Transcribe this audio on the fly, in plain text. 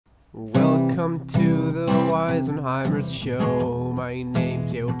Welcome to the Weisenheimers show. My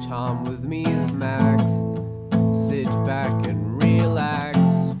name's Yo Tom, with me is Max. Sit back and relax.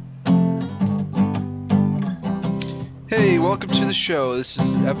 Hey, welcome to the show. This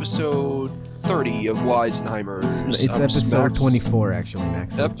is episode 30 of Weisenheimers. It's I'm episode Max. 24, actually,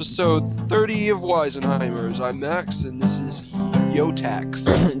 Max. Episode 30 of Weisenheimers. I'm Max, and this is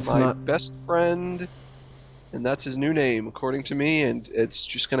Yotax, It's my not- best friend, and that's his new name, according to me, and it's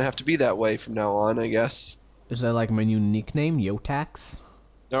just gonna have to be that way from now on, I guess. Is that like my new nickname, Yotax?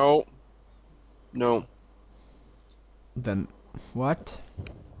 No. Then what?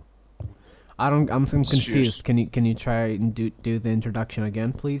 I'm so confused. Can you try and do the introduction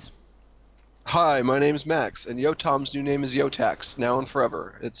again, please? Hi, my name's Max, and Yotom's new name is Yotax, now and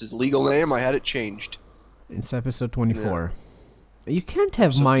forever. It's his legal name. I had it changed. It's episode 24. You can't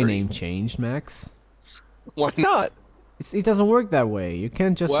have Episode my 30. name changed, Max. Why not? It doesn't work that way. You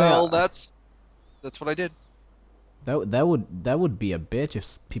can't just Well, say that's what I did. that would be a bitch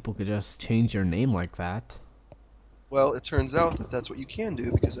if people could just change your name like that. Well, it turns out that that's what you can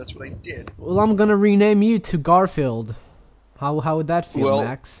do because that's what I did. Well, I'm gonna rename you to Garfield. How would that feel, Well-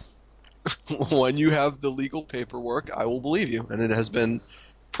 Max? When you have the legal paperwork, I will believe you, and it has been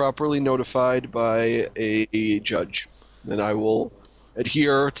properly notified by a judge, and I will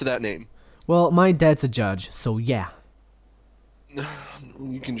adhere to that name. Well, my dad's a judge, so yeah.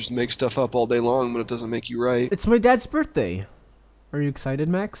 You can just make stuff up all day long, but it doesn't make you right. It's my dad's birthday. Are you excited,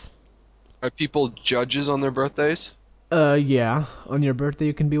 Max? Are people judges on their birthdays? Yeah. On your birthday,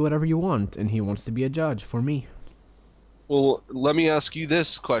 you can be whatever you want, and he wants to be a judge for me. Well, let me ask you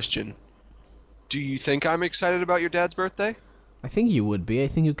this question. Do you think I'm excited about your dad's birthday? I think you would be. I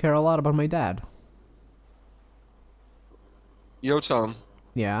think you care a lot about my dad. Yo, Tom,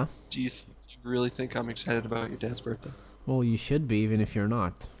 Yeah. do you really think I'm excited about your dad's birthday? Well, you should be, even if you're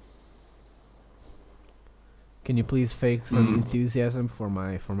not. Can you please fake some enthusiasm for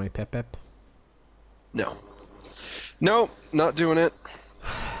my pep? No. No, not doing it.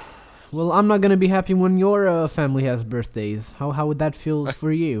 Well, I'm not gonna be happy when your family has birthdays. How would that feel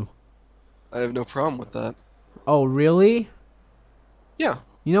for you? I have no problem with that. Oh, really? Yeah.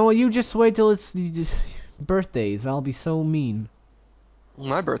 You know what? You just wait till it's birthdays. I'll be so mean.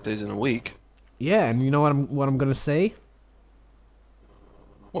 My birthday's in a week. Yeah, and you know what I'm gonna say?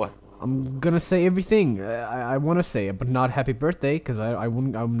 What? I'm gonna say everything I want to say, but not happy birthday, because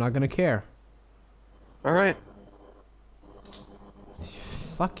I'm not gonna care. All right.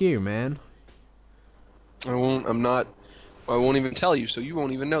 Fuck you, man. I won't. I'm not. I won't even tell you, so you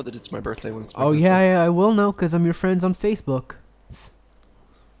won't even know that it's my birthday when it's my Oh birthday. yeah, I will know, because I'm your friends on Facebook.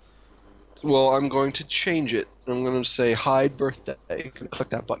 Well, I'm going to change it. I'm going to say hide birthday. You can click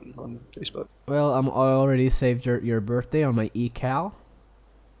that button on Facebook. Well, I already saved your birthday on my eCal,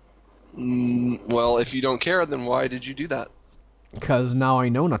 Well, if you don't care, then why did you do that? because now I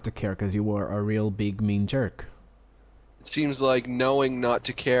know not to care, because you were a real big mean jerk. It seems like knowing not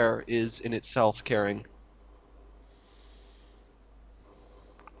to care is in itself caring.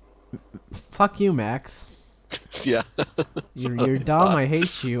 Fuck you, Max. Yeah. You're dumb. I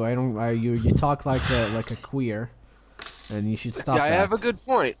hate you. You talk like a queer, and you should stop Yeah, I that. have a good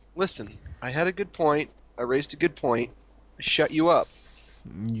point. Listen, I had a good point. I raised a good point. I shut you up.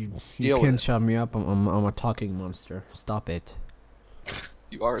 You Deal with can't it. shut me up. I'm a talking monster. Stop it.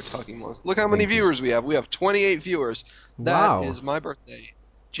 You are a talking monster. Look how many Thank you. viewers we have. We have 28 viewers. That is Wow. my birthday,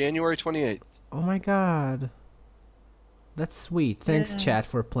 January 28th. Oh my god. That's sweet. Thanks, chat,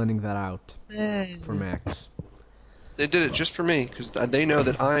 for planning that out for Max. They did it just for me because they know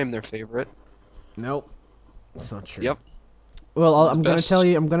that I'm their favorite. Nope, it's not true. Yep. Well, The I'm gonna best. tell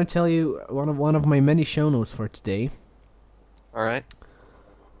you. I'm gonna tell you one of my many show notes for today. All right.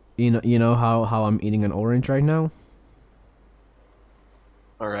 You know how I'm eating an orange right now.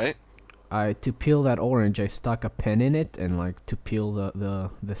 All right. To peel that orange, I stuck a pen in it and like to peel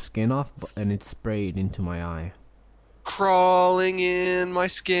the skin off, and it sprayed into my eye. Crawling in my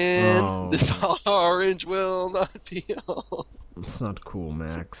skin. Oh. This orange will not peel. It's not cool,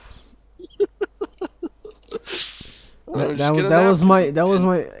 Max. Oh, That was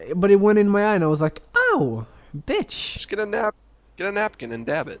my. But it went in my eye, and I was like, "Ow, bitch!" Just get a napkin and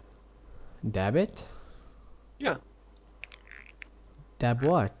dab it. Dab it? Yeah. Dab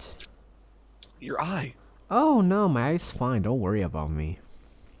what? Your eye. Oh no, my eye's fine. Don't worry about me.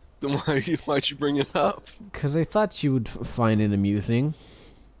 Then why'd you bring it up? Cause I thought you would find it amusing.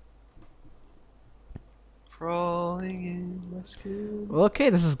 Crawling in my skin. Well, okay,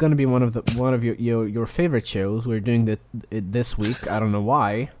 this is gonna be one of your favorite shows. We're doing it this week. I don't know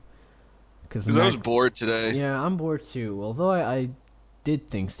why. Because I was bored today. Yeah, I'm bored too. Although I did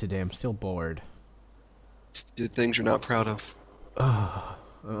things today. I'm still bored. Did things you're not proud of.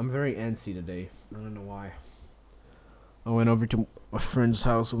 I'm very antsy today. I don't know why. I went over to a friend's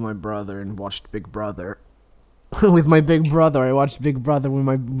house with my brother and watched Big Brother. With my big brother. I watched Big Brother with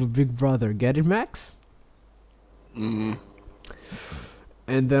my big brother. Get it, Max? Mm.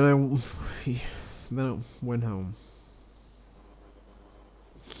 And then I went home.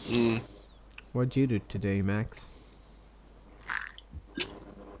 Mm. What'd you do today, Max?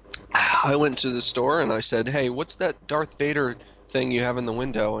 I went to the store and I said, "Hey, what's that Darth Vader thing you have in the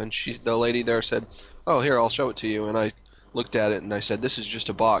window?" And the lady there said, "Oh, here, I'll show it to you." And I looked at it and I said, "This is just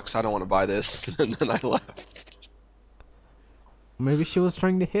a box. I don't want to buy this." And then I left. Maybe she was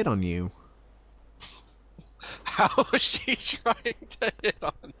trying to hit on you. How was she trying to hit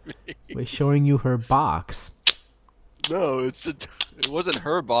on me? By showing you her box. No, it wasn't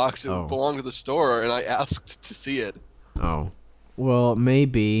her box. It Oh. belonged to the store, and I asked to see it. Oh. Well,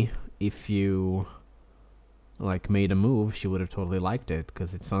 maybe if you made a move, she would have totally liked it,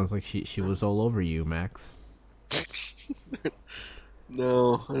 because it sounds like she was all over you, Max.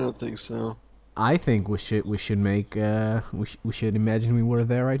 No, I don't think so. I think we should make we should imagine we were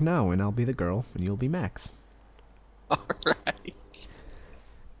there right now, and I'll be the girl and you'll be Max. All right.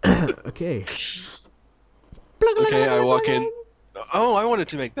 Okay. Okay, I walk in. Oh, I wanted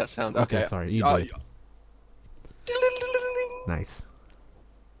to make that sound. Okay, sorry, you do it. Nice.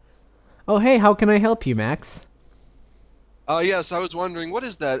 Oh, hey, how can I help you, Max? Yes, I was wondering, what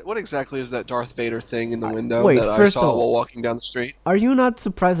is that? What exactly is that Darth Vader thing in the window wait, that I first saw of all, while walking down the street? Are you not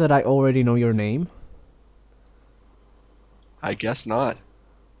surprised that I already know your name? I guess not.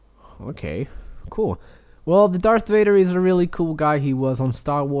 Okay, cool. Well, the Darth Vader is a really cool guy. He was on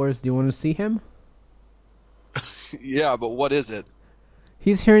Star Wars. Do you want to see him? Yeah, but what is it?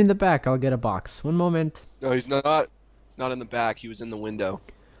 He's here in the back. I'll get a box. One moment. No, he's not. He's not in the back. He was in the window.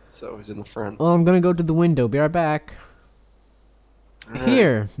 So he's in the front. Well, I'm gonna go to the window. Be right back. All right.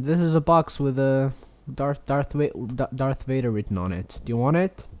 Here, this is a box with a Darth Vader written on it. Do you want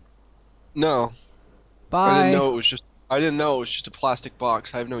it? No, Bye. I didn't know it was just a plastic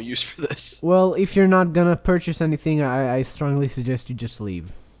box. I have no use for this. Well, if you're not gonna purchase anything, I strongly suggest you just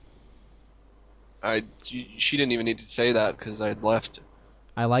leave. She didn't even need to say that because I had left.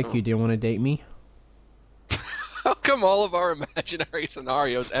 I like So- you. Do you want to date me? How come all of our imaginary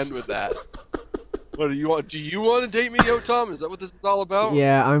scenarios end with that? What do you want? Do you want to date me, Yo Tom? Is that what this is all about?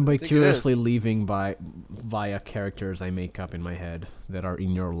 Yeah, I'm think it vicariously is. leaving via characters I make up in my head that are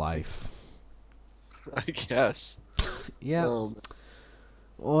in your life. I guess. Yeah.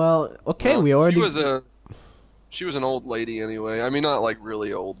 Well, okay, Well, we already. She was an old lady anyway. I mean, not like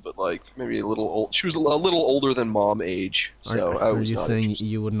really old, but like maybe a little old. She was a little older than mom age, so I Are was you not saying interested.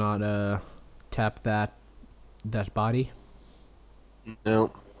 you would not tap that body?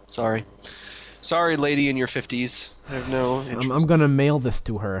 No, sorry. Sorry, lady in your 50s. I have no interest. I'm gonna mail this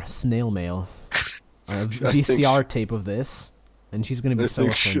to her, snail mail, a VCR tape of this, and she's gonna be I so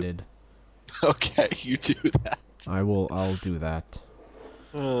think she- offended. Okay, you do that. I'll do that.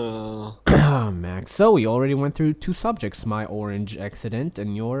 Oh. Max. So we already went through two subjects: my orange accident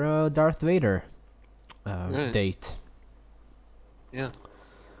and your Darth Vader Right. date. Yeah.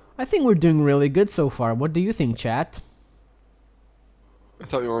 I think we're doing really good so far. What do you think, chat? I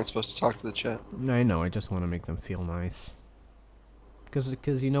thought you weren't supposed to talk to the chat. I know. I just want to make them feel nice.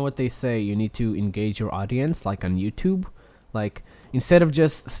 Because you know what they say, you need to engage your audience, like on YouTube. Like, instead of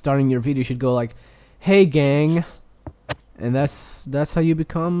just starting your video, you should go like, "Hey gang," and that's how you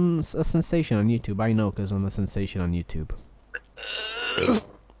become a sensation on YouTube. I know, because I'm a sensation on YouTube.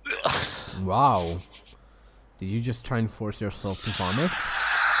 Wow. Did you just try and force yourself to vomit?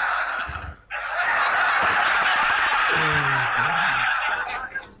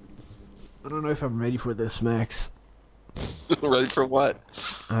 I don't know if I'm ready for this, Max. Ready for what?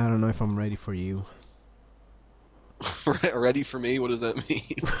 I don't know if I'm ready for you. Ready for me? What does that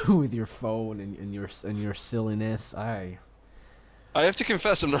mean? With your phone and your silliness. I have to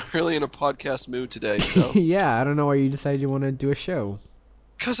confess, I'm not really in a podcast mood today. So, Yeah, I don't know why you decided you want to do a show.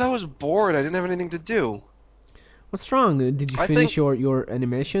 because I was bored, I didn't have anything to do. What's wrong? Did you I finish think- your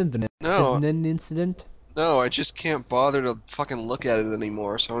animation? The No. incident? No, I just can't bother to fucking look at it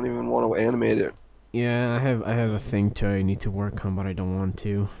anymore. So I don't even want to animate it. Yeah, I have a thing too I need to work on, but I don't want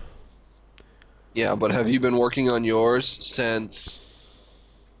to. Yeah, but have you been working on yours since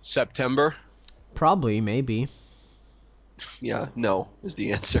September? Probably, maybe. Yeah, no is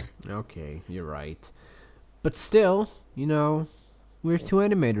the answer. Okay, you're right. But still, you know, we're two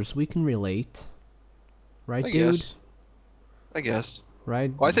animators. We can relate. Right, I dude? guess. I guess.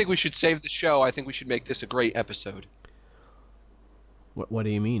 Right? Well, I think we should save the show. I think we should make this a great episode. What do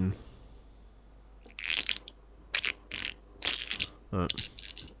you mean? Uh,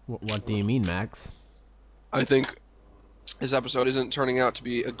 what do you mean, Max? I think this episode isn't turning out to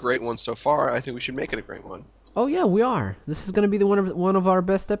be a great one so far. I think we should make it a great one. Oh yeah, we are. This is gonna be the one of our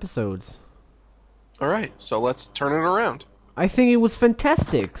best episodes. All right, so let's turn it around. I think it was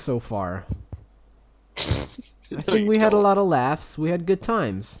fantastic so far. I No, think you we had a don't. lot of laughs. We had good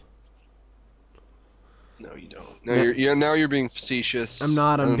times. No, you don't. No, No. you're being facetious. I'm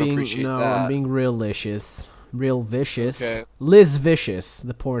not. I I'm don't being appreciate no. I'm that. being real vicious. Real vicious. Okay. Liz Vicious,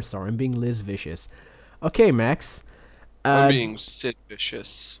 the porn star. I'm being Liz Vicious. Okay, Max. I'm being Sid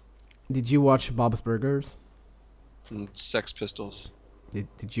Vicious Did you watch Bob's Burgers? from Sex Pistols.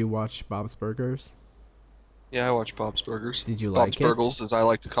 Did you watch Bob's Burgers? Yeah, I watch Bob's Burgers. Did you Bob's like it? Burgles, as I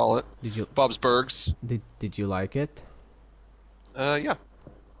like to call it. Did you Bob's Burgs. did you like it? Yeah,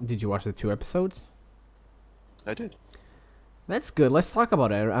 Did you watch the 2 episodes? I did. That's good. Let's talk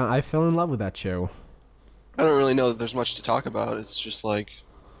about it. I fell in love with that show. I don't really know that there's much to talk about. It's just like,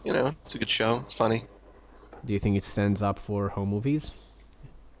 it's a good show. It's funny. Do you think it stands up for home movies?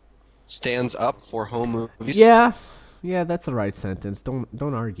 Stands up for home movies. Yeah. Yeah, that's the right sentence. Don't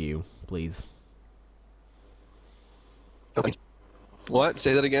argue, please. What?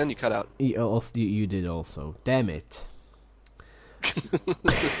 Say that again? You cut out. You did also. Damn it.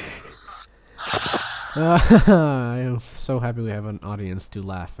 I'm so happy we have an audience to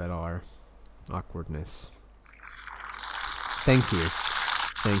laugh at our awkwardness. Thank you.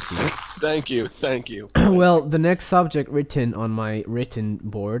 Thank you. Thank you. Thank you. Well, the next subject written on my written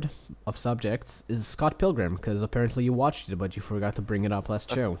board of subjects is Scott Pilgrim, because apparently you watched it, but you forgot to bring it up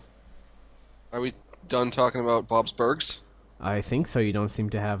last show. Are we done talking about Bob's Burgs? I think so. You don't seem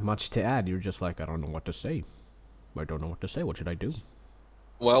to have much to add. You're just like, I don't know what to say. I don't know what to say. What should I do?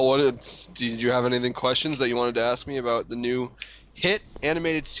 Well, did you have anything questions that you wanted to ask me about the new hit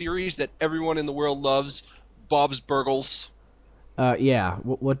animated series that everyone in the world loves, Bob's Burgles? Yeah.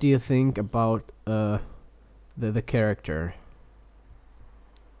 What do you think about the character?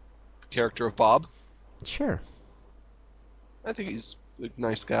 The character of Bob? Sure. I think he's a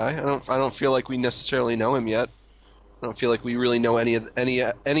nice guy. I don't feel like we necessarily know him yet. I don't feel like we really know any of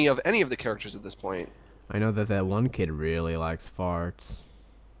the characters at this point. I know that one kid really likes farts,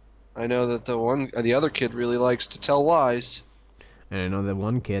 I know that the other kid really likes to tell lies. and I know that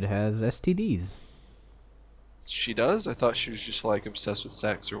one kid has STDs. She does? I thought she was just like obsessed with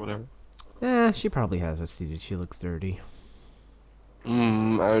sex or whatever. She probably has STDs. She looks dirty.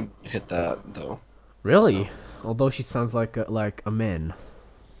 I would hit that though. Really? Although she sounds like a man.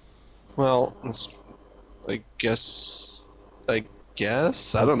 Well, I guess. I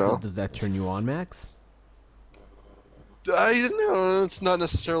don't know. Does that turn you on, Max? I don't know. It's not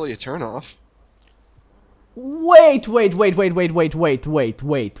necessarily a turnoff. Wait.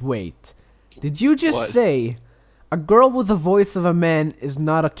 Did you just What? say a girl with the voice of a man is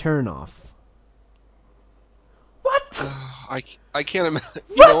not a turnoff? What? I can't imagine.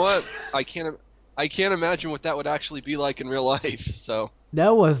 You What? know what? I can't imagine what that would actually be like in real life. So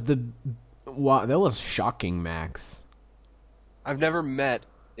That was wow, that was shocking, Max. I've never met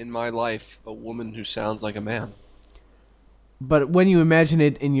in my life a woman who sounds like a man. But when you imagine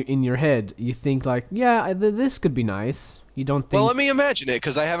it in your head, you think like, yeah, this could be nice. You don't think. Well, let me imagine it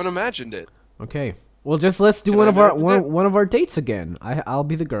because I haven't imagined it. Okay. Well, just let's do Can one I of our imagine it? one of our dates again. I'll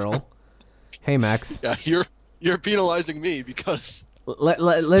be the girl. Hey, Max. Yeah, you're penalizing me because Let's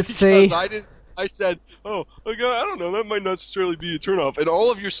because say I said, oh, okay, I don't know, that might not necessarily be a turnoff. And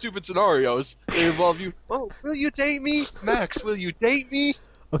all of your stupid scenarios, they involve you. Oh, will you date me, Max? Will you date me?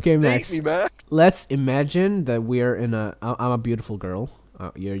 okay, Date Max. me, Max. Let's imagine that we're in a. I'm a beautiful girl.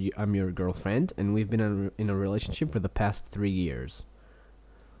 I'm your girlfriend, and we've been in a relationship for the past 3 years.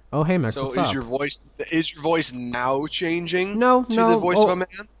 Oh, hey, Max. So What's up? is your voice now changing? No, to no, the voice oh. of a man.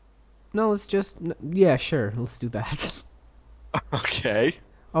 No, let's just. Yeah, sure. Let's do that. Okay,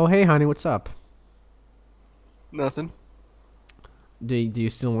 Oh, hey, honey. What's up? nothing. Do you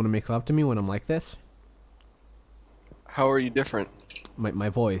still want to make love to me when I'm like this? How are you different? My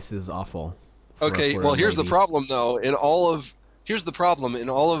voice is awful. Okay, for well a here's the lady. problem though. Here's the problem in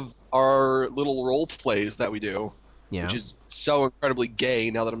all of our little role plays that we do, Yeah. which is so incredibly gay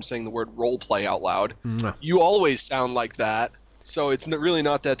now that I'm saying the word role play out loud. Mwah. You always sound like that, so it's really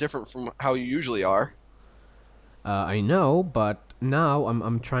not that different from how you usually are. I know, but now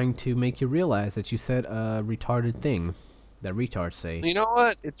I'm trying to make you realize that you said a retarded thing that retards say. You know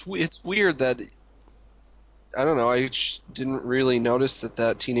what? It's weird that I don't know. I didn't really notice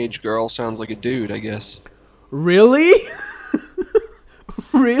that teenage girl sounds like a dude. I guess. Really?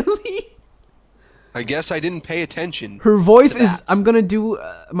 Really? I guess I didn't pay attention Her voice to is. that. I'm gonna do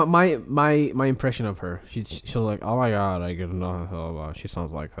my impression of her. She's like, oh my god, I get no. Oh, she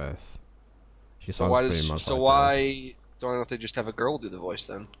sounds like this. She So sounds why pretty does much so like this. why don't they just have a girl do the voice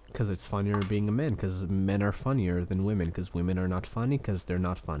then? Because it's funnier being a man. Because men are funnier than women. Because women are not funny. Because they're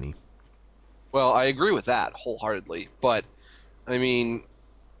not funny. Well, I agree with that wholeheartedly, but I mean,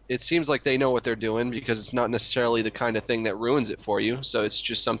 it seems like they know what they're doing because it's not necessarily the kind of thing that ruins it for you. So it's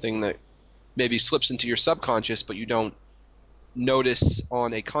just something that maybe slips into your subconscious, but you don't notice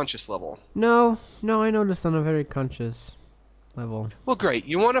on a conscious level. No, no, I noticed on a very conscious level. Well, great.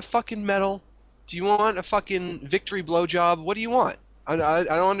 You want a fucking medal? Do you want a fucking victory blowjob? What do you want? I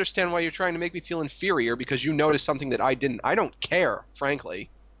don't understand why you're trying to make me feel inferior because you noticed something that I didn't. I don't care, frankly.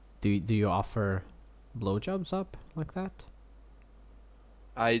 Do you offer blowjobs up like that?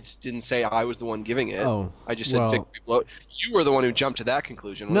 I just didn't say I was the one giving it. Oh, I just said well, victory blow. You were the one who jumped to that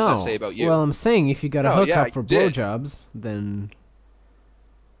conclusion. What no. does that say about you? Well, I'm saying if you got a No, yeah, hookup for you did. blowjobs, then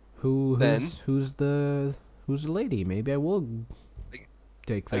Then who's the lady? Maybe I will I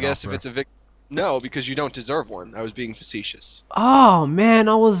take I that guess if offer. it's a no, because you don't deserve one. I was being facetious. Oh man,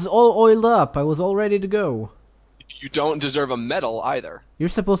 I was all oiled up. I was all ready to go. You don't deserve a medal either. You're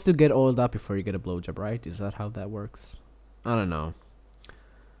supposed to get oiled up before you get a blowjob, right? Is that how that works? I don't know.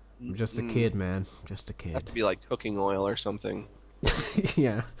 I'm just a kid, man. Just a Have kid. to be like cooking oil or something.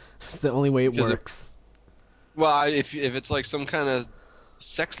 Yeah, it's the only way it 'Cause works. Well, if it's like some kind of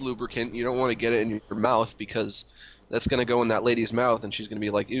sex lubricant, you don't want to get it in your mouth because that's gonna go in that lady's mouth and she's gonna be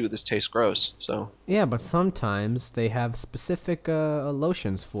like, "Ew, this tastes gross." So Yeah, but sometimes they have specific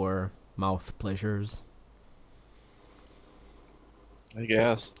lotions for mouth pleasures. I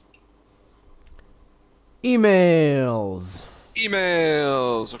guess. Emails.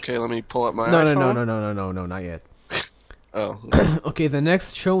 Emails. Okay, let me pull up my No, no, no, iPhone. no, no, no, no, no, not yet. Oh, okay. Okay, the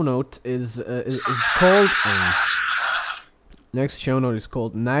next show note is called. Next show note is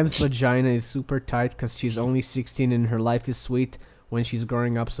called "Knives' vagina is super tight because she's only 16 and her life is sweet. When she's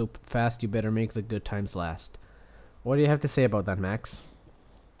growing up so fast, you better make the good times last." What do you have to say about that, Max?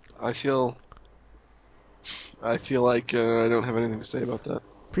 I feel like I don't have anything to say about that.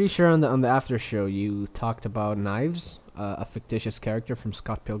 Pretty sure on the after show you talked about Knives, a fictitious character from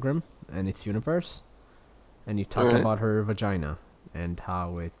Scott Pilgrim and its universe, and you talked Alright. about her vagina and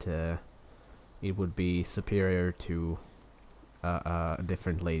how it would be superior to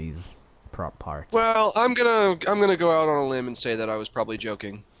different ladies' prop parts. Well, I'm gonna go out on a limb and say that I was probably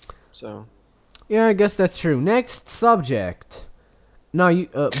joking. So Yeah, I guess that's true. Next subject. No, you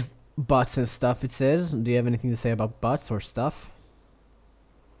butts and stuff. It says. Do you have anything to say about butts or stuff?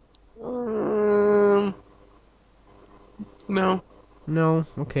 no. No.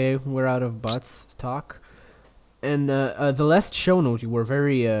 Okay, we're out of butts talk. And the last show note you were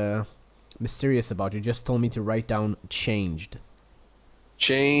very mysterious about. You just told me to write down changed.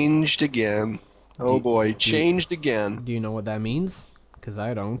 Changed again. Oh Do- boy, changed again. Do you know what that means? Because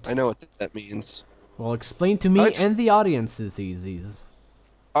I don't. I know what that means. Well, explain to me I just- and the audience's easies.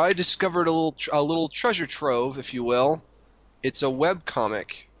 I discovered a little treasure trove, if you will. It's a web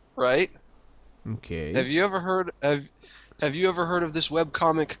comic, right? Okay. Have you ever heard of this web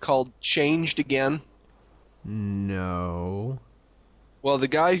comic called Changed Again? No. Well, the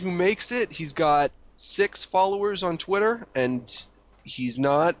guy who makes it, he's got 6 followers on Twitter, and he's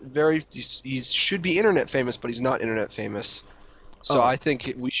not very. He should be internet famous, but he's not internet famous. So Oh. I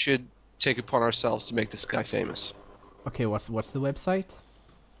think we should take it upon ourselves to make this guy famous. Okay, what's the website?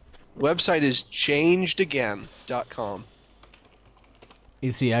 Website is changedagain.com.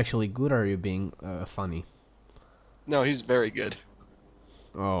 Is he actually good, or are you being funny? No, he's very good.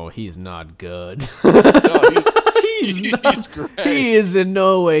 Oh, he's not good. No, he's He's not. he's great. He is in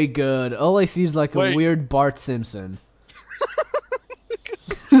no way good. All I see is like a Wait. weird Bart Simpson.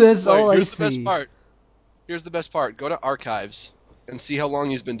 That's Wait, all I here's see. the best part. Here's the best part. Go to archives and see how long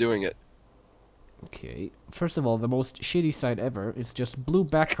he's been doing it. Okay. First of all, the most shitty site ever. It's just blue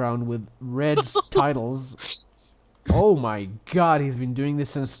background with red titles. Oh my god, he's been doing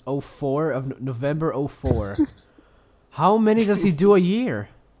this since November 04. How many does he do a year?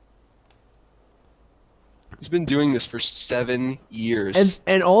 He's been doing this for 7 years.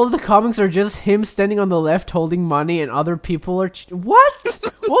 And all of the comics are just him standing on the left holding money, and other people are what?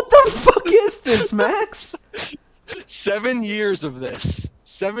 What the fuck is this, Max? 7 years of this.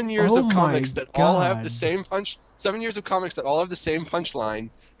 7 years Oh of comics my that all have the God. same punch. 7 years of comics that all have the same punchline,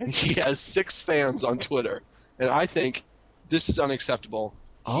 and he has 6 fans on Twitter. And I think this is unacceptable.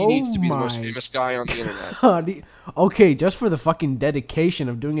 He Oh needs to be the most my famous guy on the internet. God, okay, just for the fucking dedication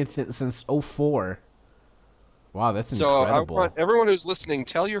of doing it since 04. Wow, that's So I incredible. want everyone who's listening,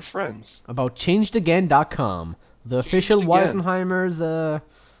 tell your friends. About changedagain.com, the official Changed again. Weisenheimer's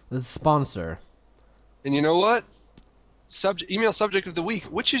sponsor. And you know what? Email subject of the week.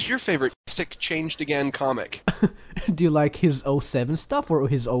 Which is your favorite sick changed again comic? Do you like his '07 stuff or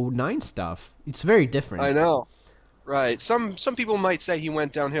his '09 stuff? It's very I different. know. Right. Some people might say he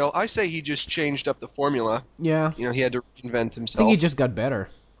went downhill. I say he just changed up the formula. Yeah, You know, he had to reinvent I think he himself. just got better.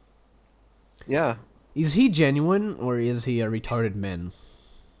 Yeah. Is he genuine or is he a retarded man?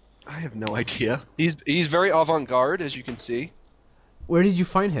 I have no idea. He's very avant-garde, as you can see. Where did you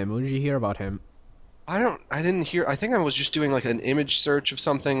find him? Where did you hear about him? I didn't hear. I think I was just doing like an image search of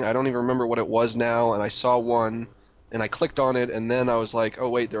something. I don't even remember what it was now, and I saw one, and I clicked on it, and then I was like, oh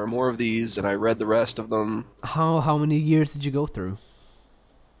wait, there are more of these, and I read the rest of them. How many years did you go through?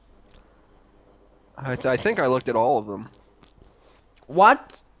 I think I looked at all of them.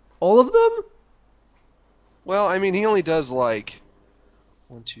 What? All of them? Well, I mean, he only does like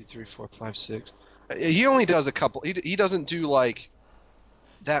 1, 2, 3, 4, 5, 6. He only does a couple. He doesn't do like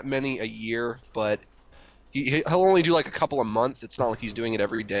that many a year, but he'll only do like a couple a month. It's not like he's doing it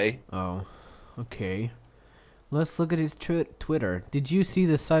every day. Oh, okay. Let's look at his Twitter. Did you see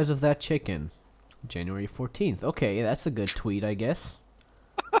the size of that chicken? January 14th. Okay, that's a good tweet, I guess.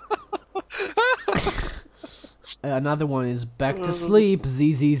 Another one is back to sleep.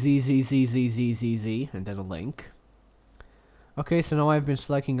 Z, and then a link. Okay, so now I've been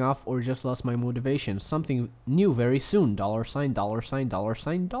slacking off or just lost my motivation. Something new very soon. $sign,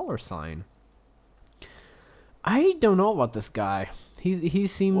 $sign. I don't know about this guy. He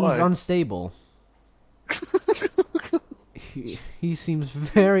seems Why? unstable. He seems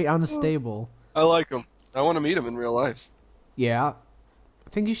very unstable. I like him. I want to meet him in real life. Yeah, I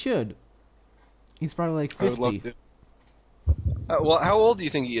think you should. He's probably like I would love 50. to. Well, how old do you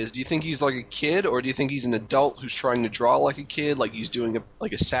think he is? Do you think he's like a kid, or do you think he's an adult who's trying to draw like a kid, like he's doing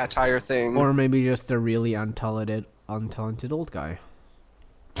a satire thing? Or maybe just a really untalented old guy.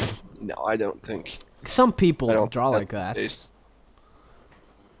 No, I don't think. Some I people don't think draw like that's the that. case.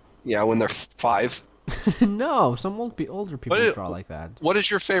 Yeah, when they're 5. No, some older people What is, draw like that. what is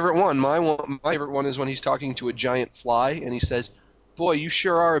your favorite one? My favorite one is when he's talking to a giant fly, and he says, "Boy, you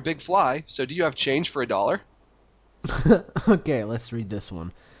sure are a big fly. So do you have change for $1?" Okay, let's read this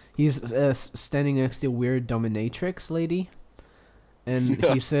one. He's standing next to a weird dominatrix lady, and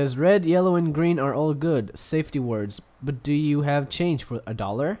Yeah. he says, "Red, yellow, and green are all good. Safety words. But do you have change for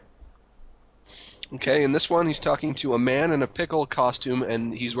 $1?" Okay, in this one, he's talking to a man in a pickle costume,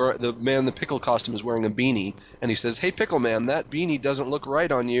 and the man in the pickle costume is wearing a beanie, and he says, "Hey, pickle man, that beanie doesn't look right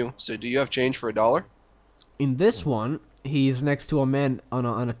on you. So do you have change for $1?" In this one, he's next to a man on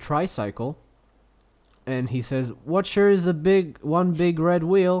a tricycle, and he says, "What sure is one big red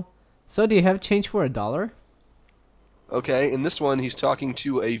wheel? So do you have change for $1?" Okay, in this one, he's talking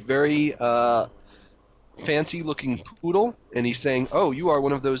to a very fancy-looking poodle, and he's saying, "Oh, you are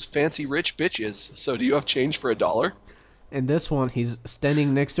one of those fancy rich bitches. So do you have change for $1?" In this one, he's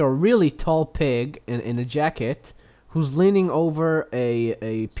standing next to a really tall pig in a jacket, who's leaning over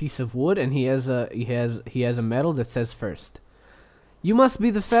a piece of wood, and he has a medal that says first. You must be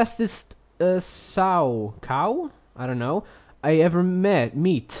the fastest cow? I don't know. I ever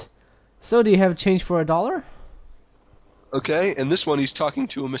meet. So do you have change for $1? Okay, in this one, he's talking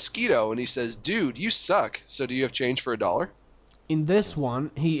to a mosquito, and he says, "Dude, you suck. So do you have change for $1?" In this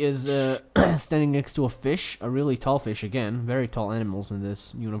one, he is standing next to a fish, a really tall fish again, very tall animals in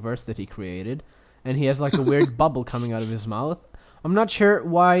this universe that he created, and he has like a weird bubble coming out of his mouth. I'm not sure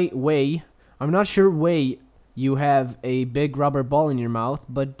why you have a big rubber ball in your mouth,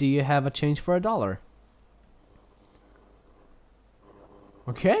 but do you have a change for $1?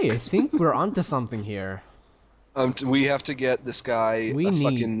 Okay, I think we're onto something here. We have to get this guy We a need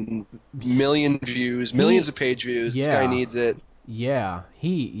fucking million views, he millions of page views. This guy yeah. needs it.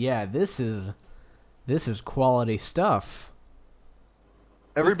 This is quality stuff.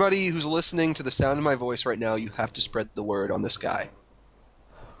 Everybody who's listening to the sound of my voice right now, you have to spread the word on this guy.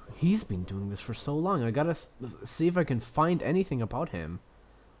 He's been doing this for so long. I gotta see if I can find anything about him.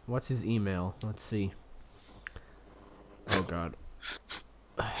 What's his email? Let's see. Oh god.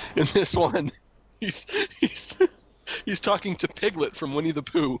 In this one, he's he's talking to Piglet from Winnie the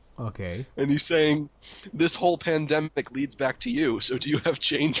Pooh, Okay. and he's saying, "This whole pandemic leads back to you. So do you have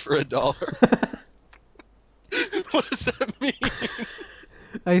change for $1?" What does that mean?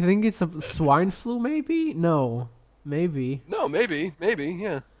 I think it's a swine flu, maybe? No. Maybe. No, maybe,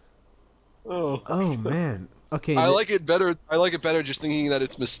 yeah. Oh, Oh man. Okay, I like it better. I like it better just thinking that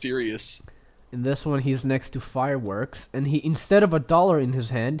it's mysterious. in this one he's next to fireworks, and he instead of $1 in his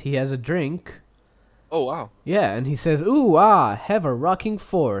hand, he has a drink. Oh wow. Yeah, and he says, "Ooh, ah, have a rocking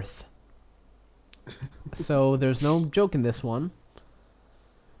fourth." So there's no joke in this one.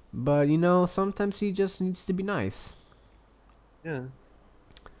 But sometimes he just needs to be nice. Yeah.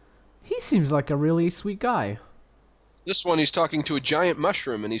 He seems like a really sweet guy. This one, he's talking to a giant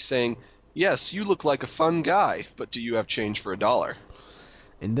mushroom, and he's saying, "Yes, you look like a fun guy, but do you have change for $1?"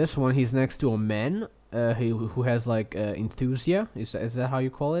 In this one, he's next to a man who has like enthusia. Is that how you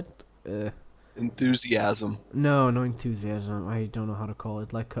call it? Enthusiasm. No enthusiasm. I don't know how to call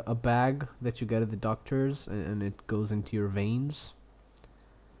it. Like a bag that you get at the doctor's, and it goes into your veins.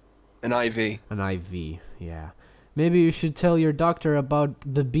 An IV. An IV. Yeah. Maybe you should tell your doctor about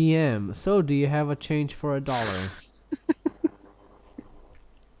the BM. So, do you have a change for $1?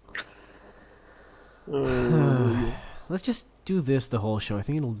 Let's just do this the whole show. I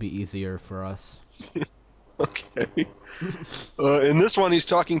think it'll be easier for us. Okay. In this one, he's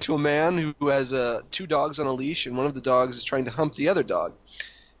talking to a man who has two dogs on a leash, and one of the dogs is trying to hump the other dog.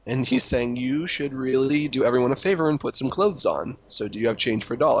 And he's saying, "You should really do everyone a favor and put some clothes on. So, do you have change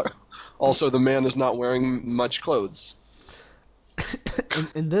for $1?" Also, the man is not wearing much clothes.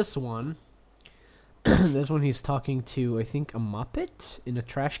 In this one, he's talking to, I think, a Muppet in a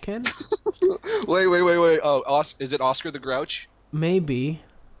trash can. Wait. Oh, is it Oscar the Grouch? Maybe.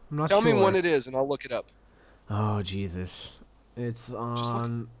 I'm not Tell sure. me when it is, and I'll look it up. Oh, Jesus. It's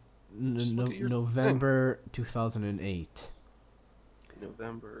on look at your November 2008.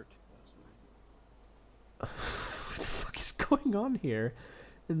 November 2008. What the fuck is going on here?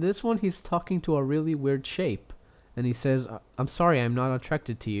 In this one, he's talking to a really weird shape. And he says, "I'm sorry, I'm not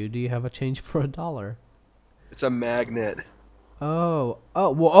attracted to you. Do you have a change for $1?" It's a magnet. Oh,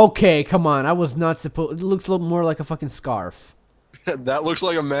 well, okay, come on. I was not supposed... It looks a little more like a fucking scarf. That looks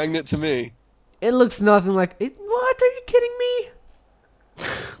like a magnet to me. It looks nothing like... What? Are you kidding me?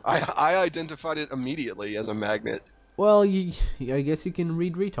 I identified it immediately as a magnet. Well, I guess you can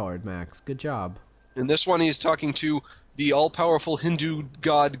read retard, Max. Good job. In this one, he's talking to the all-powerful Hindu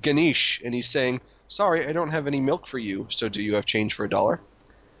god Ganesh, and he's saying, "Sorry, I don't have any milk for you, so do you have change for $1?"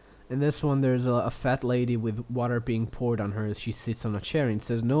 In this one, there's a fat lady with water being poured on her as she sits on a chair and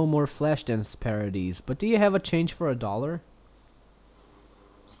says, "No more Flashdance parodies, but do you have a change for $1?"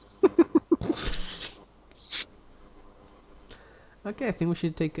 Okay, I think we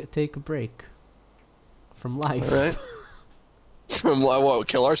should take a break from life. All right. From what?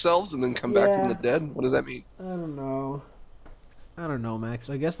 Kill ourselves and then come back from the dead? What does that mean? I don't know, Max.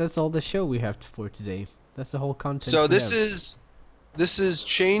 I guess that's all the show we have for today. That's the whole content. So this is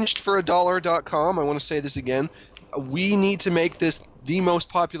changedforadollar.com. I want to say this again. We need to make this the most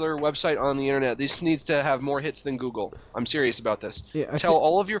popular website on the internet. This needs to have more hits than Google. I'm serious about this. Yeah, Tell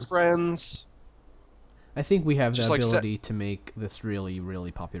all of your friends. I think we have the Just like ability to make this really,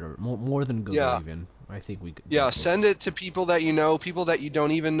 really popular. More than Google even. I think we could. Yeah, send it to people that you know, people that you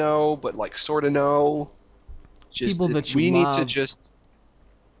don't even know, but like sort of know. Just People that you we love. need to just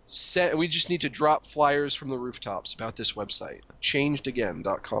we just need to drop flyers from the rooftops about this website.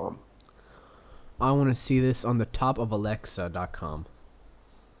 Changedagain.com. I want to see this on the top of Alexa.com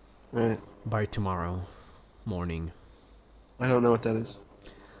Right. by tomorrow morning. I don't know what that is.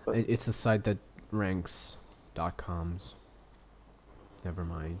 It's a site that ranks .coms. Never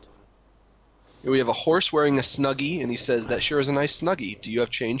mind. We have a horse wearing a Snuggie, and he says, "That sure is a nice Snuggie. Do you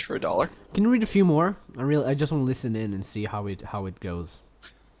have change for $1?" Can you read a few more? I just want to listen in and see how it goes.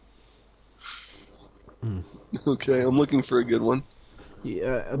 Okay, I'm looking for a good one.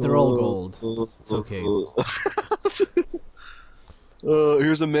 Yeah, they're all gold. It's okay.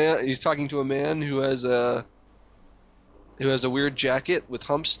 Here's a man. He's talking to a man who has a weird jacket with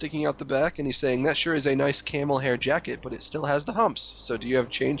humps sticking out the back, and he's saying, "That sure is a nice camel hair jacket, but it still has the humps. So do you have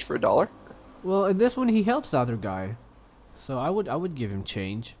change for $1?" Well, in this one he helps the other guy, so I would give him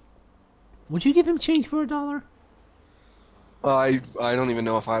change. Would you give him change for $1? I don't even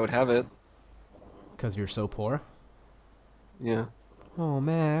know if I would have it. Because you're so poor. Yeah. Oh,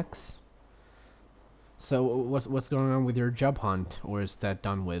 Max. So what's going on with your job hunt, or is that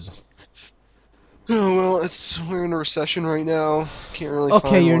done with? Oh well, we're in a recession right now. Can't really. Okay,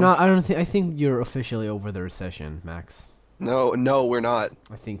 find you're one. not. I think you're officially over the recession, Max. No, we're not.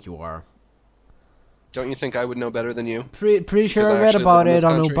 I think you are. Don't you think I would know better than you? Pretty sure Because I I read actually about live in it this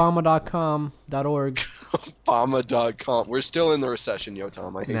on country. Obama.com.org. Obama.com. We're still in the recession, yo,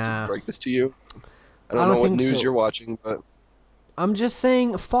 Tom. I hate Nah. to break this to you. I I don't don't know what think news so. you're watching, but I'm just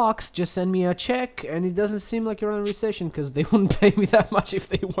saying, Fox just sent me a check, and it doesn't seem like you're in a recession because they wouldn't pay me that much if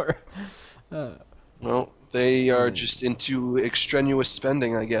they were. well, they are just into extraneous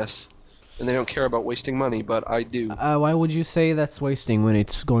spending, I guess. and they don't care about wasting money, but I do. Why would you say that's wasting when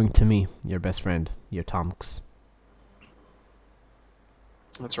it's going to me, your best friend, your Tomks?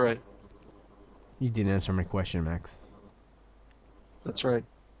 That's right. You didn't answer my question, Max. That's right.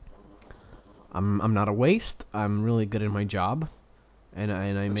 I'm not a waste. I'm really good at my job, and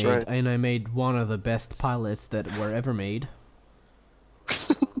That's right. I made one of the best pilots that were ever made.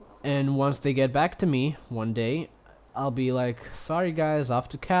 And once they get back to me one day, I'll be like, "Sorry guys, off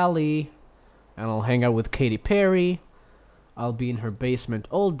to Cali," and I'll hang out with Katy Perry. I'll be in her basement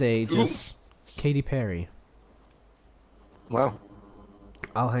all day, just Katy Perry. Wow.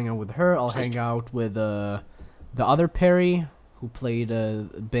 I'll hang out with her. I'll hang out with the other Perry who played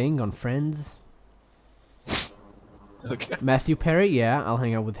Bing on Friends. Okay. Matthew Perry, yeah, I'll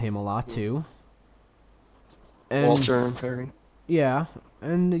hang out with him a lot too. And Walter and Perry. yeah,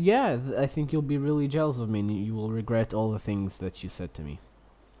 and yeah, I think you'll be really jealous of me, and you will regret all the things that you said to me.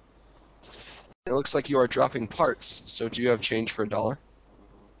 It looks like you are dropping parts. So do you have change for $1?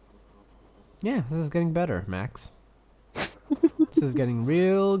 Yeah, this is getting better, Max. This is getting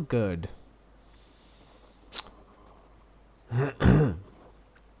real good.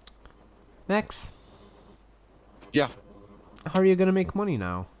 Max, Yeah. how are you gonna make money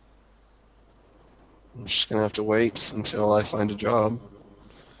now? I'm just gonna have to wait until I find a job.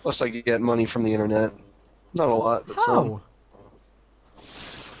 Plus, I get money from the internet. Not a lot, but some. How?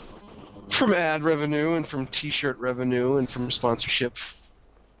 From ad revenue and from T-shirt revenue and from sponsorship.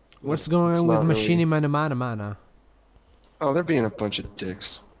 What's going It's on with not really- Machini Mana Mana Mana? Oh, they're being a bunch of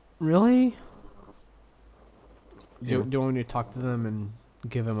dicks. Really? Yeah. Do you want me to talk to them and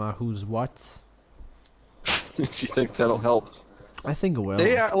give them a who's what's? If you think that'll help. I think it will.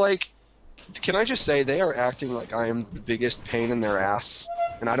 They are like. Can I just say they are acting like I am the biggest pain in their ass,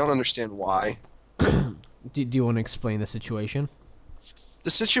 and I don't understand why. Do you want to explain the situation? The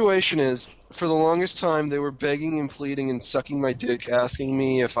situation is, for the longest time, they were begging and pleading and sucking my dick, asking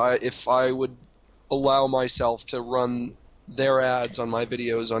me if I would allow myself to run their ads on my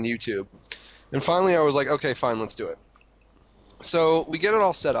videos on YouTube. And finally, I was like, okay, fine, let's do it. So we get it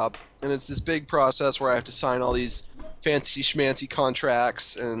all set up, and it's this big process where I have to sign all these fancy schmancy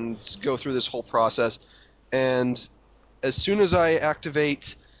contracts and go through this whole process. And as soon as I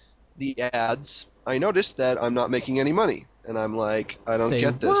activate the ads, I notice that I'm not making any money. And I'm like, I don't Say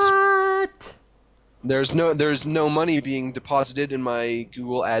get this. What? There's no money being deposited in my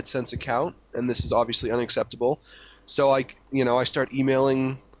Google AdSense account, and this is obviously unacceptable. So I start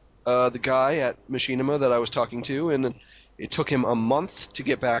emailing the guy at Machinima that I was talking to, and it took him a month to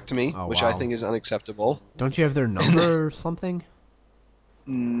get back to me, Oh, which I wow. think is unacceptable. Don't you have their number or something?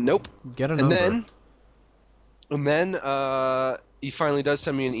 Nope. Get a And number. then he finally does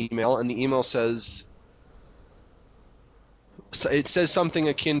send me an email, and the email says something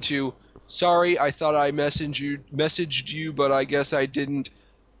akin to, "Sorry, I thought I messaged you, but I guess I didn't.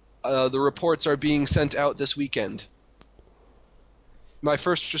 The reports are being sent out this weekend." My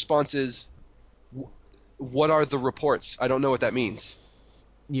first response is, "What are the reports? I don't know what that means."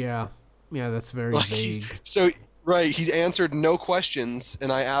 Yeah, that's very Like, vague. he answered no questions,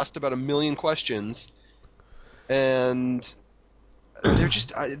 and I asked about a million questions, and they're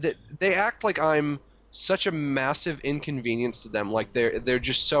just they act like I'm such a massive inconvenience to them. Like they're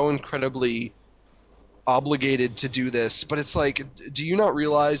just so incredibly obligated to do this. But it's like, do you not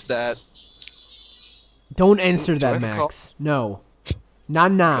realize that? Don't answer Do I that, have a call? Max. No,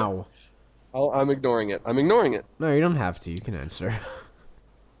 not now. I'm ignoring it. I'm ignoring it. No, you don't have to. You can answer.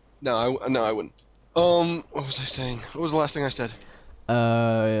 No, I wouldn't. What was I saying? What was the last thing I said?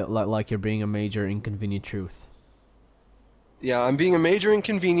 Like you're being a major inconvenient truth. Yeah, I'm being a major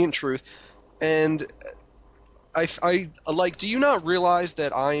inconvenient truth, and I like. Do you not realize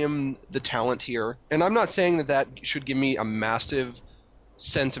that I am the talent here? And I'm not saying that should give me a massive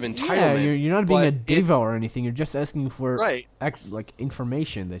sense of entitlement. Yeah, you're not being but a diva or anything. You're just asking for right, like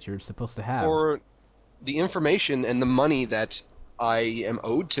information that you're supposed to have. or the information and the money that I am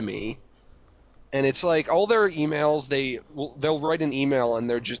owed to me. And it's like all their emails, they'll write an email and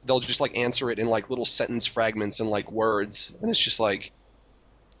they'll just like answer it in like little sentence fragments and like words, and it's just like,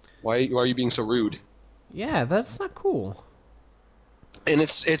 why are you being so rude? Yeah, that's not cool. And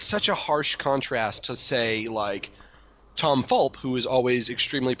it's such a harsh contrast to say like Tom Fulp, who is always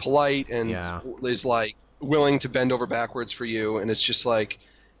extremely polite and Yeah. is like willing to bend over backwards for you, and it's just like,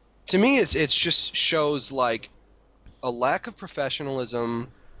 to me it's just shows like a lack of professionalism,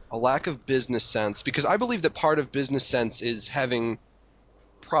 a lack of business sense, because I believe that part of business sense is having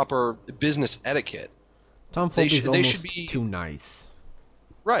proper business etiquette. Tom They Fulp is should- they almost should be- too nice.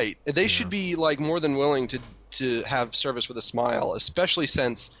 Right. They Yeah. should be like more than willing to have service with a smile, especially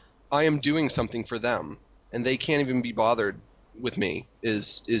since I am doing something for them, and they can't even be bothered with me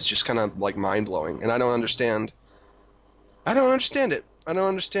is just kind of like mind blowing, and I don't understand. I don't understand it. I don't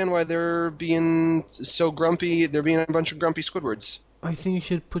understand why they're being so grumpy. They're being a bunch of grumpy Squidwards. I think you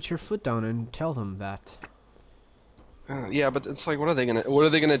should put your foot down and tell them that. Yeah, but it's like, what are they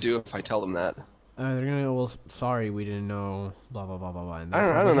gonna do if I tell them that? They're gonna go, well, sorry, we didn't know, blah blah blah blah blah, and I they'll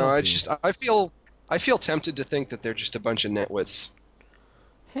don't. I probably don't know. help It's you. just I feel tempted to think that they're just a bunch of nitwits.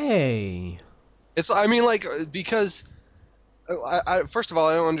 Hey, It's I mean like because first of all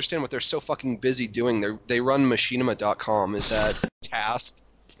I don't understand what they're so fucking busy doing. They run machinima.com. Is that task?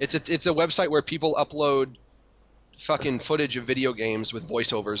 It's a website where people upload fucking footage of video games with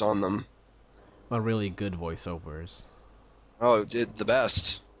voiceovers on them. well, really good voiceovers. Oh, did the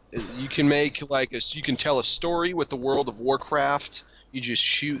best. You can make like you can tell a story with the World of Warcraft. You just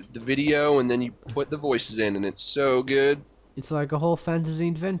shoot the video and then you put the voices in, and it's so good. It's like a whole fantasy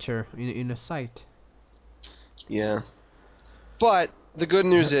adventure in a site. Yeah. But the good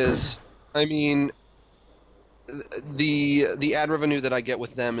news is, I mean, the ad revenue that I get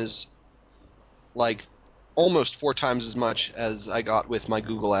with them is like almost 4 times as much as I got with my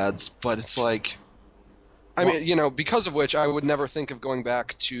Google ads. But it's like, I mean, because of which I would never think of going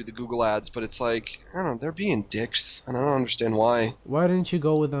back to the Google ads. But it's like, I don't know, they're being dicks, and I don't understand why. Why didn't you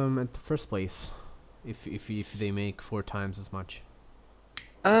go with them at the first place? If they make 4 times as much.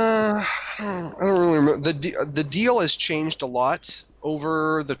 I don't really remember. The deal has changed a lot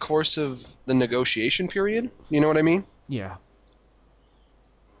over the course of the negotiation period. You know what I mean? Yeah.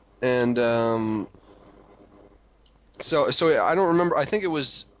 And so I don't remember. I think it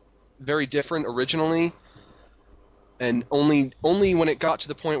was very different originally, and only when it got to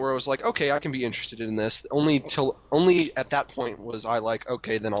the point where I was like, okay, I can be interested in this. Only at that point was I like,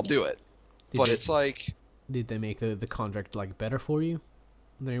 okay, then I'll do it. But it's like, Did they make the contract like better for you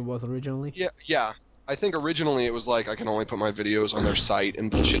than it was originally? yeah. I think originally it was like I can only put my videos on their site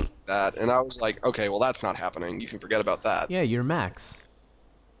and bullshit like that, and I was like, okay, well that's not happening. You can forget about that. Yeah, you're Max.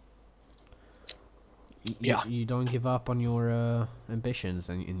 Yeah. You don't give up on your ambitions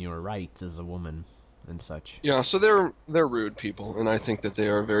and your rights as a woman and such. Yeah, so they're rude people, and I think that they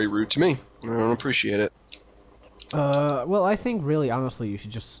are very rude to me. I don't appreciate it. Well, I think really honestly you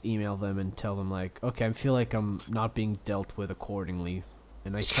should just email them and tell them like, okay, I feel like I'm not being dealt with accordingly,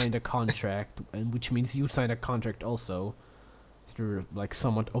 and I signed a contract, and which means you signed a contract also. So you're like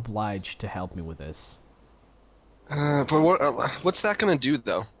somewhat obliged to help me with this. But what's that gonna do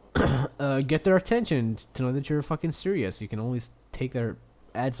though? Get their attention to know that you're fucking serious. You can always take their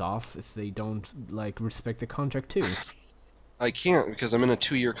ads off if they don't like respect the contract too. I can't because I'm in a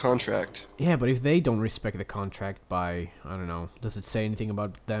 2-year contract. Yeah, but if they don't respect the contract by, I don't know, does it say anything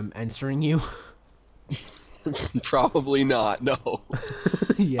about them answering you? Probably not. No.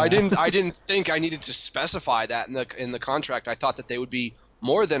 Yeah. I didn't think I needed to specify that in the contract. I thought that they would be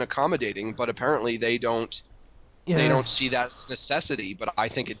more than accommodating, but apparently they don't. Yeah. They don't see that as necessity, but I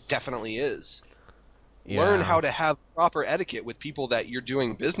think it definitely is. Yeah. Learn how to have proper etiquette with people that you're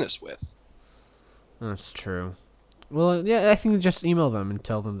doing business with. That's true. Well, yeah, I think just email them and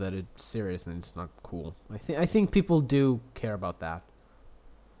tell them that it's serious and it's not cool. I think people do care about that.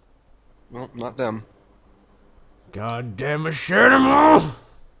 Well, not them. God damn it, Shinamo!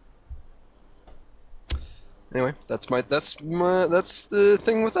 Anyway, that's the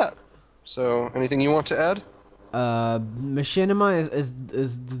thing with that. So, anything you want to add? Machinima is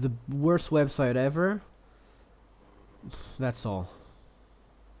the worst website ever. That's all.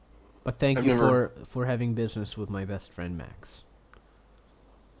 But thank I've you never- for having business with my best friend Max.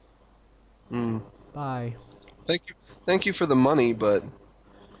 Bye. Thank you for the money, but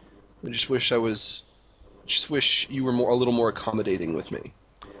I just wish you were a little more accommodating with me.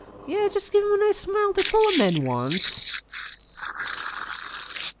 Yeah, just give him a nice smile. That's all a man wants.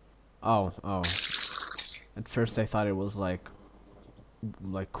 Oh. At first I thought it was like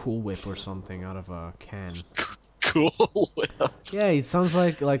Cool Whip or something out of a can. Cool. Yeah, it sounds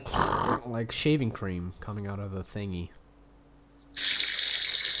like shaving cream coming out of a thingy.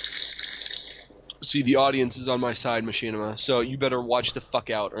 See, the audience is on my side, Machinima, so you better watch the fuck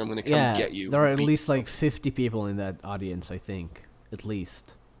out or I'm gonna come get you. There are at least like 50 people in that audience, I think. At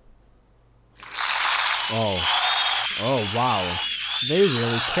least. Oh, wow. They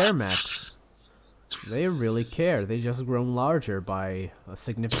really care, Max. They really care. They just grown larger by a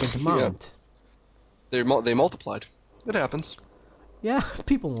significant amount. They multiplied. It happens. Yeah,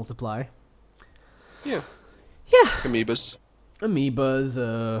 people multiply. Yeah. Yeah. Amoebas. Amoebas,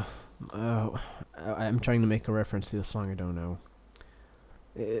 I'm trying to make a reference to a song I don't know.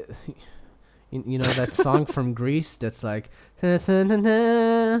 You know that song from Greece that's like,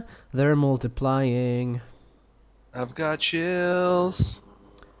 they're multiplying. I've got chills.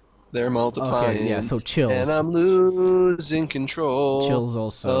 They're Okay, yeah, multiplying, so and chills. I'm losing control Chills of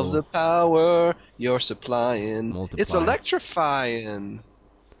also the power you're supplying. It's multiply. electrifying.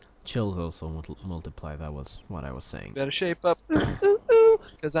 Chills also multiply. That was what I was saying. Better shape up, ooh, ooh, ooh,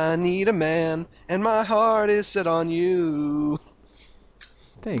 'cause I need a man, and my heart is set on you.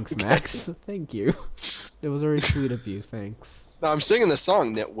 Thanks, Okay. Max. Thank you. It was very sweet of you. Thanks. No, I'm singing the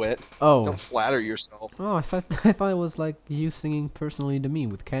song, nitwit. Oh. Don't flatter yourself. Oh, I thought it was like you singing personally to me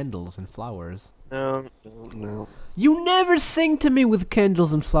with candles and flowers. No, no, no. You never sing to me with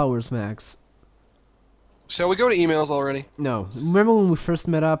candles and flowers, Max. Shall we go to emails already? No. Remember when we first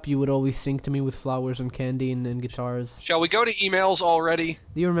met up, you would always sing to me with flowers and candy and guitars? Shall we go to emails already?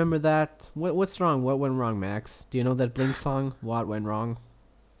 Do you remember that? What's wrong? What went wrong, Max? Do you know that Blink song? What went wrong?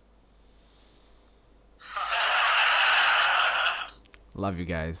 Love you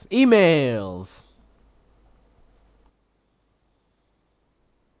guys. Emails!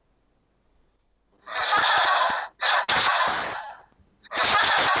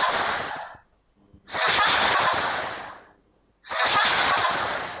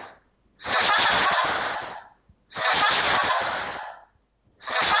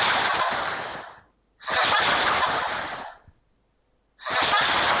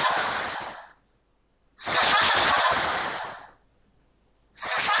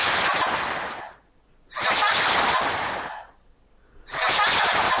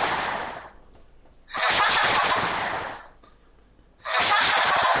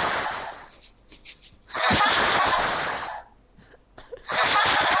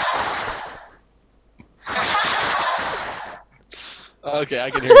 Okay, I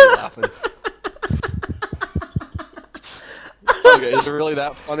can hear you laughing. Okay, is it really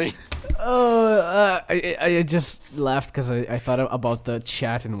that funny? I just laughed because I thought about the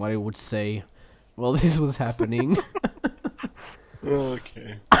chat and what it would say while this was happening.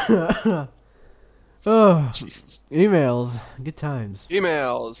 Okay. Oh, Jeez. emails. Good times.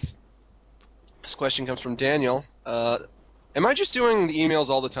 Emails. This question comes from Daniel. Am I just doing the emails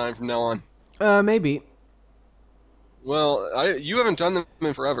all the time from now on? Maybe. Well, you haven't done them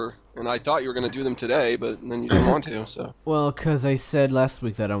in forever, and I thought you were going to do them today, but then you didn't want to, so. Well, because I said last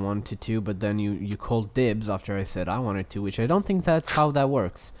week that I wanted to, but then you called dibs after I said I wanted to, which I don't think that's how that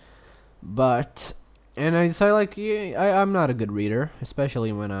works. But, and I decided, like, yeah, I'm not a good reader,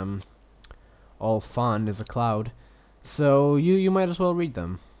 especially when I'm all fond as a cloud. So you might as well read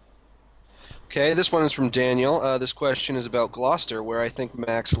them. Okay, this one is from Daniel. This question is about Gloucester, where I think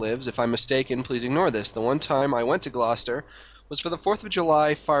Max lives. If I'm mistaken, please ignore this. The one time I went to Gloucester was for the 4th of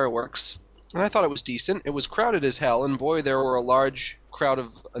July fireworks, and I thought it was decent. It was crowded as hell, and boy, there were a large crowd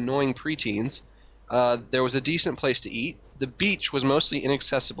of annoying preteens. There was a decent place to eat. The beach was mostly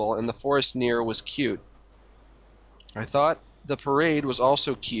inaccessible, and the forest near was cute. I thought the parade was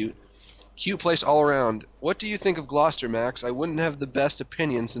also cute. Cute place all around. What do you think of Gloucester, Max? I wouldn't have the best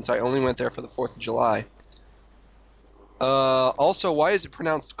opinion since I only went there for the 4th of July. Also, why is it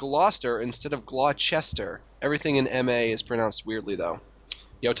pronounced Gloucester instead of Gloucester? Everything in MA is pronounced weirdly, though.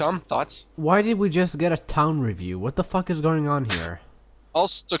 Yo, Tom, thoughts? Why did we just get a town review? What the fuck is going on here?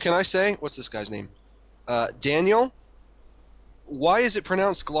 Also, can I say, what's this guy's name? Daniel? Why is it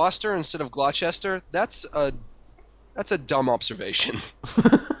pronounced Gloucester instead of Gloucester? That's a dumb observation.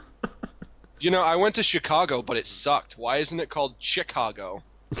 You know, I went to Chicago, but it sucked. Why isn't it called Chicago?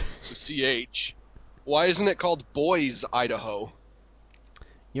 It's a CH. Why isn't it called Boise, Idaho?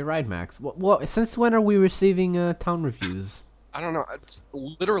 You're right, Max. What? Since when are we receiving town reviews? I don't know. It's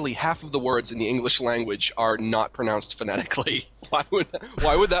literally half of the words in the English language are not pronounced phonetically. Why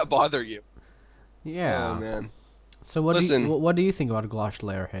would that bother you? Yeah. Oh, man. So what Listen. what do you think about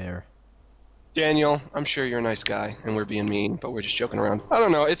Gloucester here? Daniel, I'm sure you're a nice guy, and we're being mean, but we're just joking around. I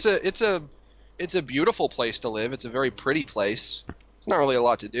don't know. It's a beautiful place to live. It's a very pretty place. It's not really a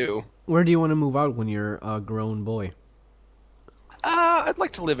lot to do. Where do you want to move out when you're a grown boy? I'd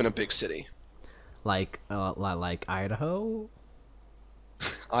like to live in a big city. Like Idaho,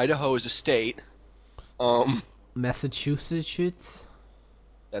 Idaho is a state. Massachusetts,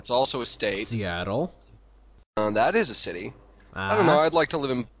 That's also a state. Seattle. That is a city. I don't know. I'd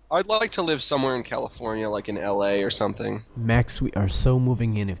like to live somewhere in California, like in LA or something. Max, we are so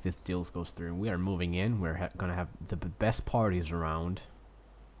moving in if this deal goes through. We are moving in. We're gonna have the best parties around.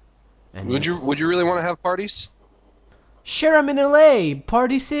 And Would you really want to have parties? Sure, I'm in LA,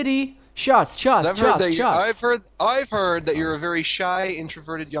 Party City. Shots, 'Cause shots, I've heard shots, that shots. I've heard that you're Sorry. a very shy,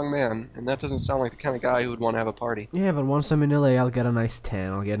 introverted young man, and that doesn't sound like the kind of guy who would want to have a party. Yeah, but once I'm in LA, I'll get a nice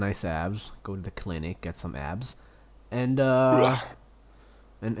tan. I'll get nice abs. Go to the clinic, get some abs, and Ugh.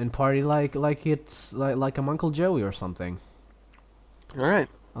 and party like it's like I'm Uncle Joey or something. All right.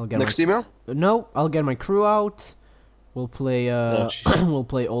 I'll get Next email. no. I'll get my crew out. We'll play Oh, jeez. we'll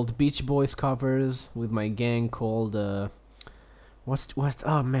play old Beach Boys covers with my gang called oh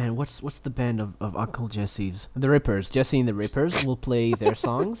man, what's the band of Uncle Jesse's? The Rippers. Jesse and the Rippers will play their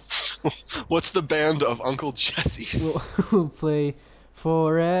songs. What's the band of Uncle Jesse's? We'll play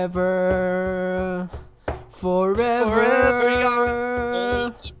Forever, Forever young, Forever.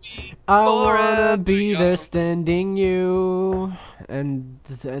 want to be I wanna forever be there young. standing you. And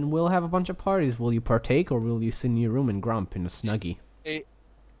we'll have a bunch of parties. Will you partake or will you sit in your room and grump in a snuggie? Hey,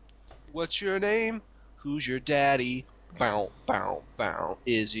 what's your name? Who's your daddy? Bow, bow, bow.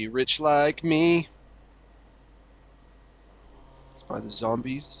 Is he rich like me? It's by the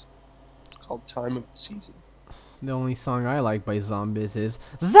Zombies. It's called Time of the Season. The only song I like by Zombies is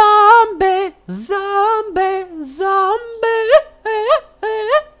Zombie, Zombie, Zombie.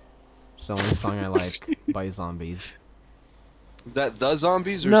 It's the only song I like by Zombies. Is that the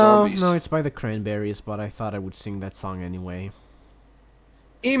Zombies or No, Zombies? no, it's by the Cranberries, but I thought I would sing that song anyway.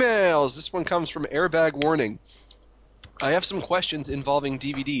 Emails. This one comes from Airbag Warning. I have some questions involving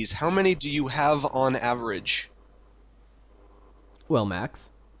DVDs. How many do you have on average? Well,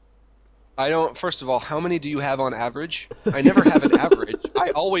 Max. I don't. First of all, how many do you have on average? I never have an average. I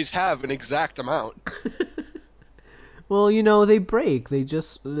always have an exact amount. Well, you know, they break. They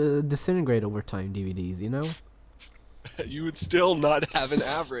just disintegrate over time, DVDs, you know? You would still not have an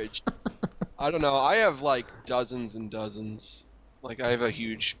average. I don't know. I have like dozens and dozens. Like I have a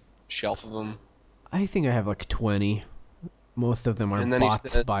huge shelf of them. I think I have like 20. Most of them are And then he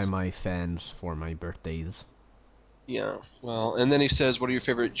bought says- by my fans for my birthdays. Yeah. Well, and then he says, "What are your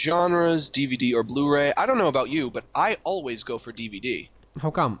favorite genres? DVD or Blu-ray?" I don't know about you, but I always go for DVD.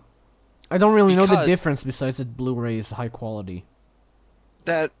 How come? I don't really know the Because- difference besides that Blu-ray is high quality.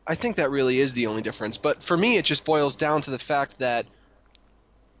 That I think that really is the only difference. But for me, it just boils down to the fact that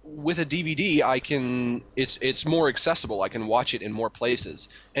with a DVD, it's more accessible. I can watch it in more places.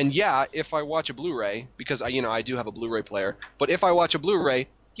 And yeah, if I watch a Blu-ray, because I do have a Blu-ray player, but if I watch a Blu-ray,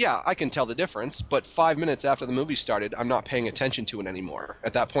 yeah, I can tell the difference. But 5 minutes after the movie started, I'm not paying attention to it anymore.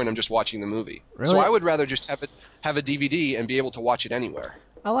 At that point, I'm just watching the movie. So Really? I would rather just have a DVD and be able to watch it anywhere.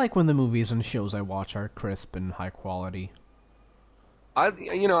 I like when the movies and shows I watch are crisp and high quality.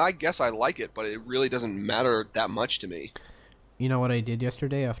 I guess I like it, but it really doesn't matter that much to me. You know what I did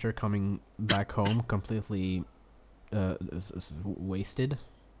yesterday after coming back home completely wasted?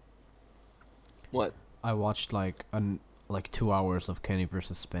 What? I watched like 2 hours of Kenny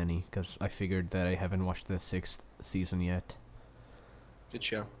versus Penny because I figured that I haven't watched the 6th season yet. Good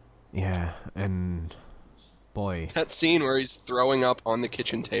show. Yeah, and boy, That scene where he's throwing up on the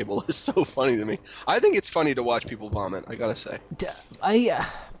kitchen table is so funny to me. I think it's funny to watch people vomit, I gotta say.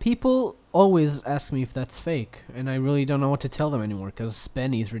 people always ask me if that's fake, and I really don't know what to tell them anymore because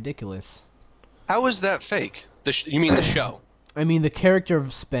Penny's ridiculous. How is that fake? You mean the show? I mean the character of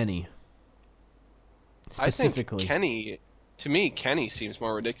Spenny. I think Specifically. Kenny seems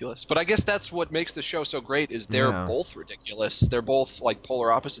more ridiculous. But I guess that's what makes the show so great is they're Yeah. both ridiculous. They're both like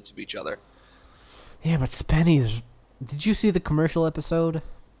polar opposites of each other. Yeah, but Spenny's. Did you see the commercial episode?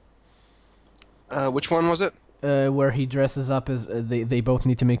 Which one was it? Where he dresses up as they both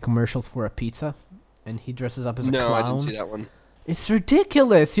need to make commercials for a pizza, and he dresses up as a No, clown. I didn't see that one. It's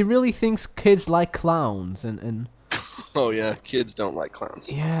ridiculous. He really thinks kids like clowns, and Oh yeah, kids don't like clowns.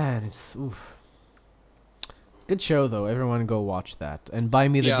 yeah, and it's oof. Good show though. Everyone go watch that and buy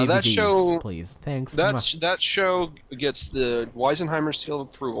me the Yeah, DVDs, that show- please. Thanks. That show gets the Weisenheimer seal of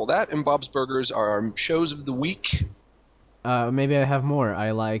approval. That and Bob's Burgers are our shows of the week. Maybe I have more.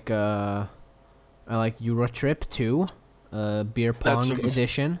 I like Euro Trip 2, beer That's pong some-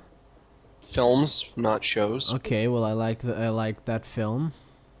 edition. Films, not shows. Okay, well I like that film.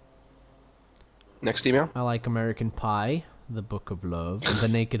 Next email. I like American Pie, The Book of Love, and The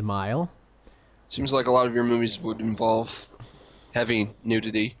Naked Mile. Seems like a lot of your movies would involve heavy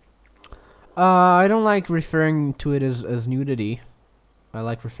nudity. I don't like referring to it as nudity. I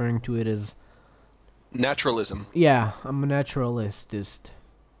like referring to it as Naturalism. yeah. I'm a naturalist.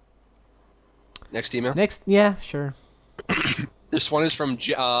 Next email. Next, yeah, sure. This one is from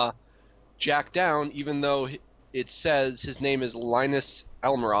Jack Down, even though it says his name is Linus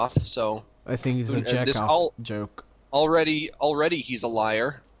Elmroth, so I think it's a this jack-off all- joke. already he's a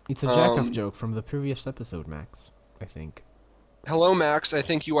liar. It's a jack-off joke from the previous episode, Max. I think. Hello, Max. I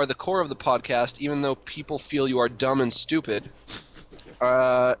think you are the core of the podcast, even though people feel you are dumb and stupid.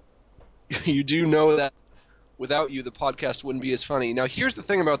 Uh, you do know that without you, the podcast wouldn't be as funny. Now, here's the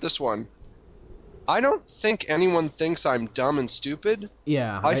thing about this one. I don't think anyone thinks I'm dumb and stupid.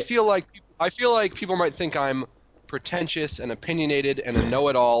 Yeah, I feel like people might think I'm pretentious and opinionated and a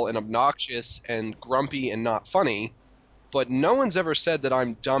know-it-all and obnoxious and grumpy and not funny, but no one's ever said that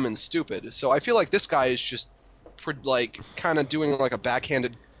I'm dumb and stupid. So I feel like this guy is just like kind of doing like a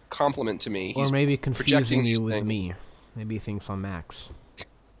backhanded compliment to me. or He's maybe projecting confusing you these with me. things. Maybe he thinks I'm Max.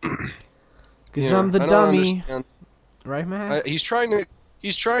 Because Yeah, I'm the I don't dummy, understand. right, Max? He's trying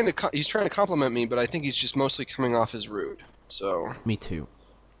to compliment me, but I think he's just mostly coming off as rude. So, Me too.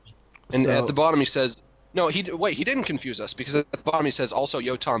 and at So, the bottom he says, no, he didn't confuse us because at the bottom he says also,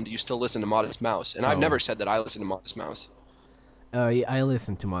 yo Tom, do you still listen to Modest Mouse? And I've Oh. never said that I listen to Modest Mouse. yeah, I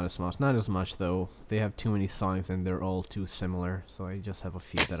listen to Modest Mouse. Not as much, though. They have too many songs and they're all too similar, so I just have a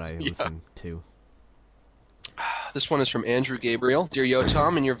few that I Yeah. listen to. This one is from Andrew Gabriel. Dear Yo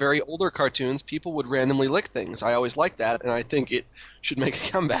Tom, in your very older cartoons, people would randomly lick things. I always liked that, and I think it should make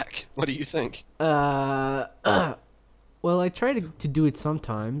a comeback. What do you think? Well, I try to do it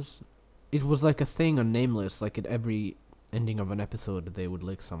sometimes. It was like a thing on Nameless, like at every ending of an episode, they would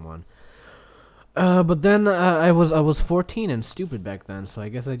lick someone. But then I was 14 and stupid back then, so I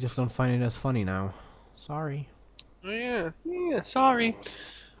guess I just don't find it as funny now. Sorry. Oh, yeah, sorry.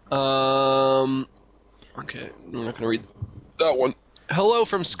 Okay, I'm not gonna read that one. Hello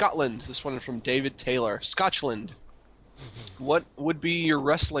from Scotland. This one is from David Taylor. Scotchland. What would be your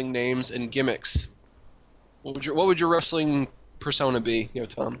wrestling names and gimmicks? What would your wrestling persona be, Yo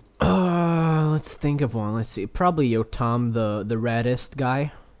Tom? Let's think of one. Let's see. Probably Yo Tom, the reddest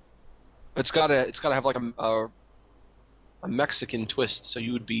guy. It's gotta have like a Mexican twist, so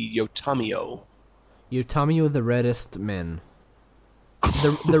you would be Yotamio. Yo Tommy, the reddest man.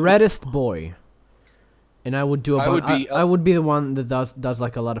 The reddest boy. And I would do I would be I would be the one that does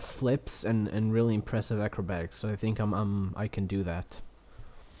like a lot of flips and really impressive acrobatics. So I think I can do that.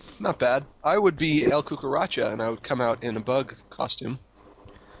 not bad. I would be El Cucaracha, and I would come out in a bug costume.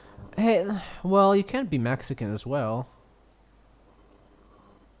 Hey, well, you can't be Mexican as well,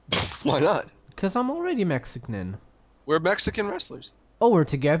 Why not? cause I'm already Mexican. We're Mexican wrestlers. Oh, we're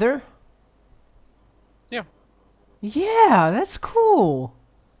together? Yeah. Yeah, that's cool.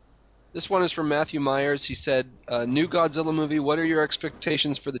 This one is from Matthew Myers. He said, "New Godzilla movie. What are your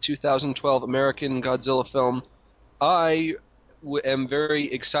expectations for the 2012 American Godzilla film? I am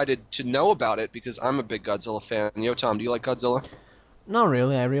very excited to know about it because I'm a big Godzilla fan. Yo, Tom, do you like Godzilla? Not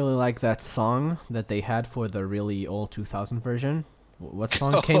really. I really like that song that they had for the really old 2000 version. What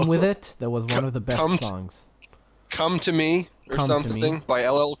song came with it? That was one of the Come best t- songs. Come to Me or Come to something Me. by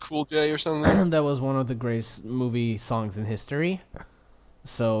LL Cool J or something." That was one of the greatest movie songs in history.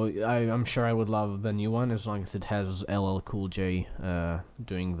 So I'm sure I would love the new one as long as it has LL Cool J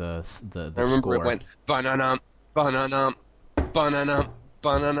doing the I remember score. it went banana, banana, banana,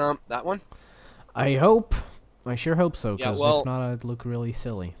 banana. That one. I hope. I sure hope so, Yeah, because well- if not, I'd look really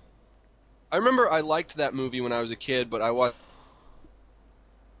silly. I remember I liked that movie when I was a kid, but I watch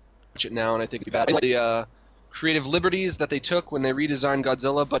it now and I think it'd be bad. The creative liberties that they took when they redesigned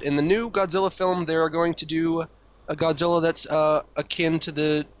Godzilla, but in the new Godzilla film, they are going to do a Godzilla that's akin to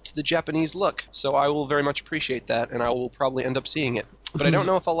the Japanese look. So I will very much appreciate that, and I will probably end up seeing it. But I don't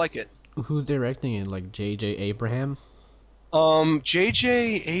know if I'll like it. Who's directing it? Like J.J. Abraham?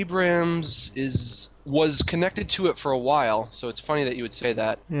 J.J. Abrams was connected to it for a while, so it's funny that you would say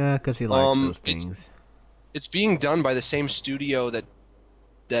that. Yeah, because he likes those it's- things. It's being done by the same studio that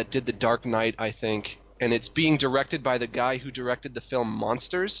did The Dark Knight, I think, and it's being directed by the guy who directed the film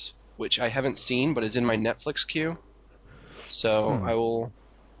Monsters, which I haven't seen but is in my Netflix queue. So Hmm. I will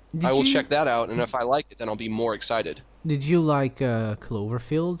Did you- check that out, and if I like it, then I'll be more excited. Did you like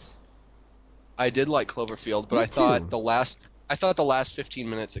Cloverfields? I did like Cloverfield, but Me I thought too. the last 15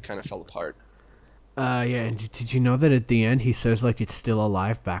 minutes it kind of fell apart. Yeah, and did you know that at the end he says like it's still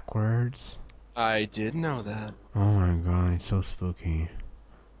alive backwards? I did know that. Oh my god, it's so spooky.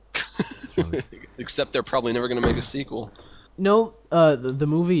 Except they're probably never going to make a sequel. No, the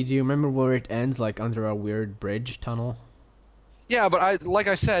movie, do you remember where it ends, like under a weird bridge tunnel? Yeah, but like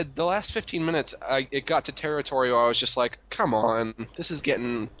I said, the last 15 minutes, it got to territory where I was just like, come on, this is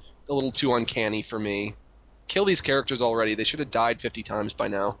getting a little too uncanny for me. Kill these characters already. They should have died 50 times by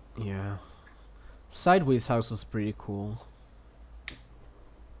now. Yeah. Sideways House was pretty cool.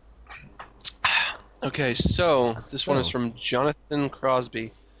 Okay, so this one is So. from Jonathan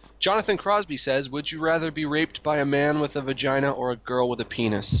Crosby. Jonathan Crosby says, "Would you rather be raped by a man with a vagina or a girl with a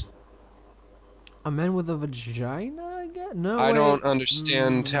penis?" A man with a vagina, I guess? No I way. don't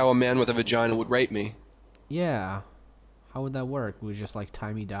understand how a man with a vagina would rape me. Yeah. How would that work? Would you just like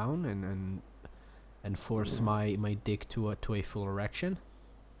tie me down and force my dick to a full erection?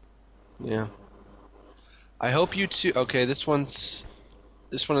 Yeah. I hope you two. Okay, this one is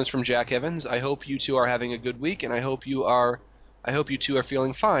from Jack Evans. I hope you two are having a good week, and I hope you two are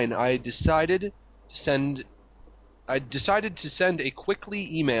feeling fine. I decided to send a quickly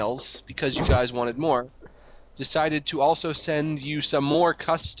emails because you guys wanted more. Decided to also send you some more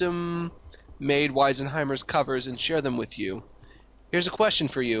custom made Weisenheimer's covers and share them with you. Here's a question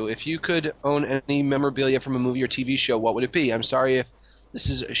for you. If you could own any memorabilia from a movie or TV show, what would it be? I'm sorry if this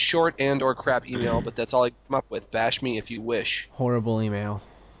is a short and or crap email, but that's all I come up with. Bash me if you wish. Horrible email.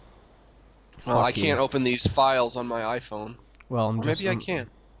 Well, I Fuck you. can't open these files on my iPhone. Well, I'm Or just. maybe I can.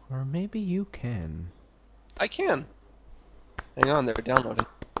 Or maybe you can. I can. Hang on, they're downloading.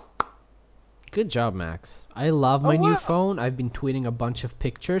 Good job, Max. I love Oh, my new wow. phone. I've been tweeting a bunch of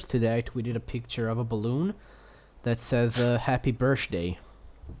pictures. Today I tweeted a picture of a balloon that says happy birthday.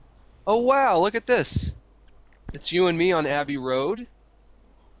 Oh, wow, look at this. It's you and me on Abbey Road.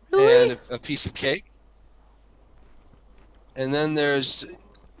 Really? And a piece of cake. And then there's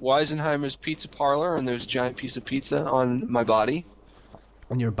Weisenheimer's Pizza Parlor, and there's a giant piece of pizza on my body.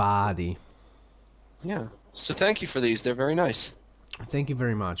 On your body. Yeah. So thank you for these. They're very nice. Thank you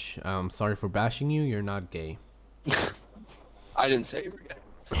very much. Sorry for bashing you. You're not gay. I didn't say you were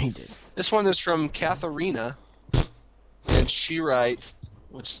gay. He did. This one is from Katharina, and she writes,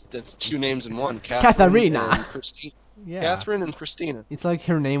 that's two names in one. Katharina. And Christine. Yeah. Catherine and Christina. It's like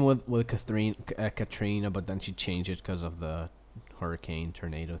her name with Katrina, but then she changed it because of the hurricane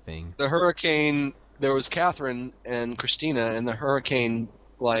tornado thing. The hurricane, there was Catherine and Christina, and the hurricane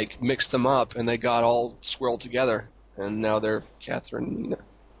like mixed them up, and they got all swirled together, and now they're Catherine.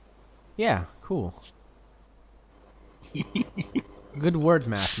 Yeah, cool. Good word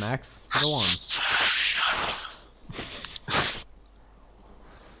math, Max. Go on.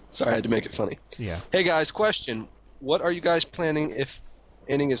 Sorry, I had to make it funny. Yeah. Hey guys, question. What are you guys planning if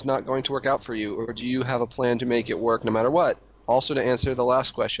inning is not going to work out for you, or do you have a plan to make it work no matter what? Also, to answer the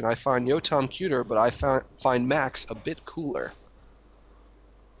last question, I find Yotam cuter, but I find Max a bit cooler.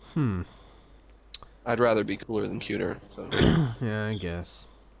 I'd rather be cooler than cuter. So. Yeah, I guess.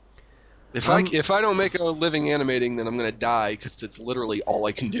 If I don't make a living animating, then I'm gonna die because it's literally all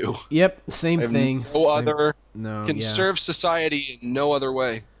I can do. Yep, same I have thing. no Same- other No, can yeah. serve society in no other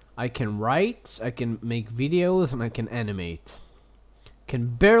way. I can write, I can make videos, and I can animate. Can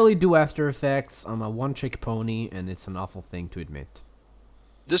barely do After Effects. I'm a one-trick pony, and it's an awful thing to admit.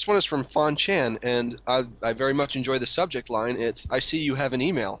 This one is from Fan Chan, and I very much enjoy the subject line. It's, I see you have an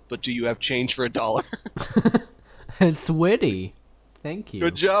email, but do you have change for $1? It's witty. Thank you.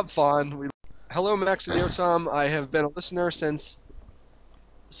 Good job, Fawn. Hello, Max and Yotam. I have been a listener since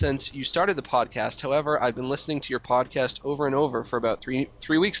you started the podcast. However, I've been listening to your podcast over and over for about three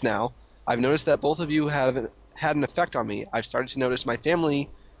weeks now. I've noticed that both of you have had an effect on me. I've started to notice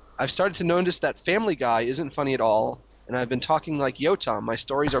that Family Guy isn't funny at all, and I've been talking like Yotam. My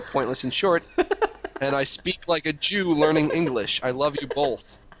stories are pointless and short, and I speak like a Jew learning English. I love you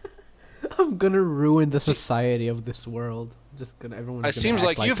both. I'm gonna ruin the society of this world. Everyone's It seems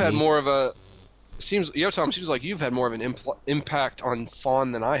like you've had more of a. Yotam seems like you've had more of an impact on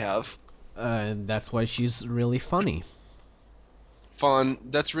Fawn than I have. That's why she's really funny. Fawn,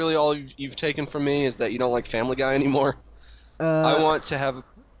 that's really all you've taken from me is that you don't like Family Guy anymore. I want to have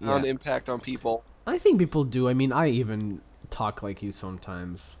an impact on people. I think people do. I mean, I even talk like you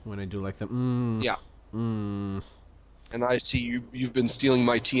sometimes when I do like the Yeah. And I see you've been stealing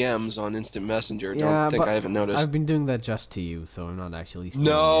my TMs on Instant Messenger. Yeah, Don't think but I haven't noticed. I've been doing that just to you, so I'm not actually stealing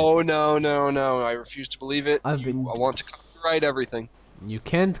No. I refuse to believe it. I want to copyright everything. it. You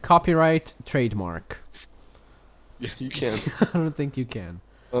can't copyright trademark. Yeah, you can. I don't think you can.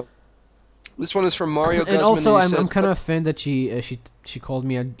 This one is from Mario Guzman. And also, he I'm says, kind of offended that she called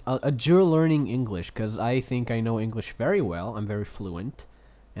me a Jew learning English, because I think I know English very well. I'm very fluent,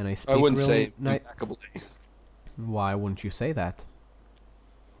 and I speak. I wouldn't really say impeccably. Why wouldn't you say that?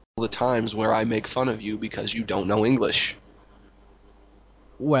 All the times where I make fun of you because you don't know English.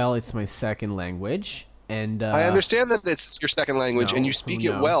 Well, it's my second language, and I understand that it's your second language and you no, speak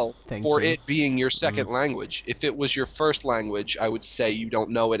no, it well thank for you. it being your second language. If it was your first language, I would say you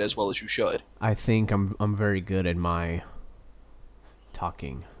don't know it as well as you should. I think I'm very good at my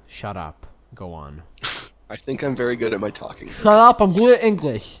talking. Shut up. Go on. I think I'm very good at my talking. Shut up. I'm good at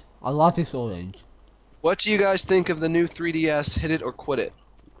English. I love this orange. What do you guys think of the new 3DS? Hit it or quit it?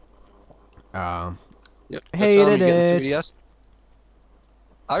 Yep. Hated Tom, you getting it. 3DS?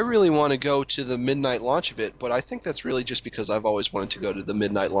 I really want to go to the midnight launch of it, but I think that's really just because I've always wanted to go to the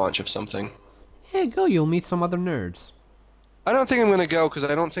midnight launch of something. Hey, go, you'll meet some other nerds. I don't think I'm going to go because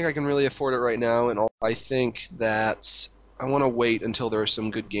I don't think I can really afford it right now, and I think that I want to wait until there are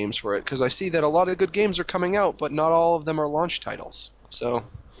some good games for it because I see that a lot of good games are coming out, but not all of them are launch titles. So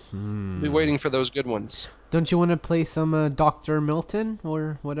I'll be waiting for those good ones. Don't you want to play some Dr. Milton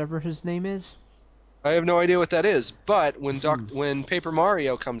or whatever his name is? I have no idea what that is, but when Paper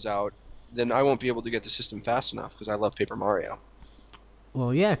Mario comes out, then I won't be able to get the system fast enough because I love Paper Mario.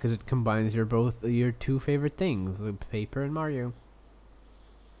 Well, yeah, because it combines your two favorite things, paper and Mario.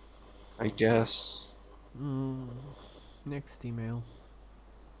 I guess. Next email.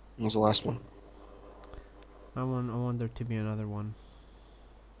 What was the last one? I want there to be another one.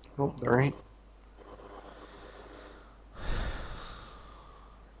 Oh, there ain't.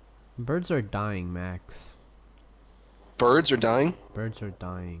 Birds are dying, Max. Birds are dying? Birds are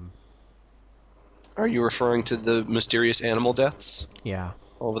dying. Are you referring to the mysterious animal deaths Yeah.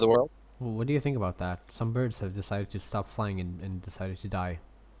 all over the world? Well, what do you think about that? Some birds have decided to stop flying and decided to die.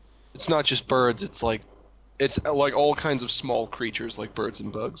 It's not just birds, it's like all kinds of small creatures like birds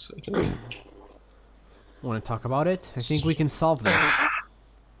and bugs, I think. Want to talk about it? I think we can solve this.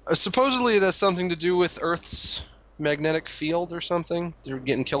 Supposedly it has something to do with Earth's magnetic field or something. They're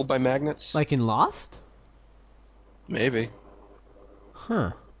getting killed by magnets. Like in Lost? Maybe.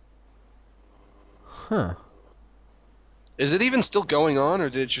 Huh. Huh. Is it even still going on, or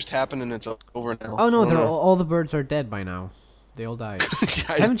did it just happen and it's over now? Oh no, I don't know. all the birds are dead by now. They all died.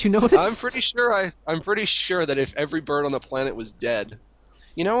 I- Haven't you noticed? I'm pretty sure that if every bird on the planet was dead.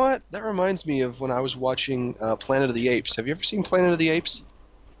 You know what? That reminds me of when I was watching Planet of the Apes. Have you ever seen Planet of the Apes?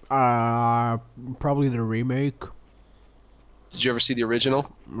 Probably the remake. Did you ever see the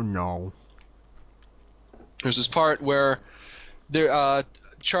original? No. There's this part where there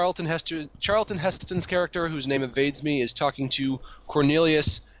Charlton Heston's character, whose name evades me, is talking to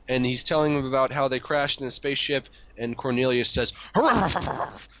Cornelius, and he's telling him about how they crashed in a spaceship, and Cornelius says,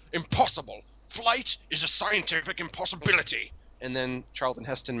 "Impossible! Flight is a scientific impossibility!" And then Charlton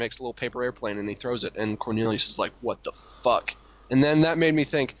Heston makes a little paper airplane, and he throws it, and Cornelius is like, "What the fuck?" And then that made me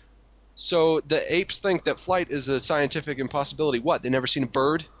think, so the apes think that flight is a scientific impossibility. What, they never seen a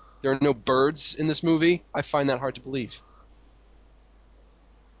bird? There are no birds in this movie? I find that hard to believe.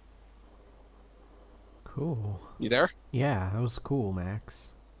 Cool. You there? Yeah, that was cool,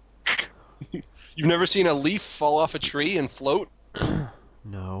 Max. You've never seen a leaf fall off a tree and float?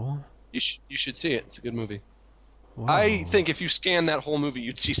 No. You should see it. It's a good movie. Wow. I think if you scan that whole movie,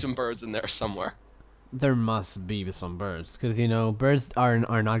 you'd see some birds in there somewhere. There must be some birds, because you know birds are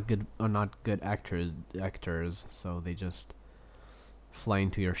not good actors, so they just fly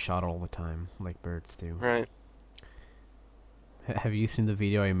into your shot all the time like birds do. Right. Have you seen the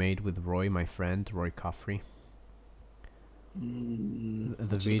video I made with Roy, my friend, Roy Coffrey? The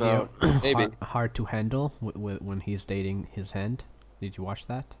It's video, about- maybe. hard to handle when he's dating his hand. Did you watch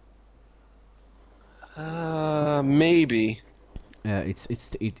that? Maybe.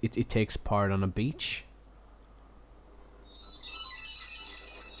 It takes part on a beach.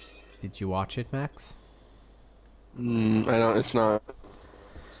 Did you watch it, Max? I don't. It's not.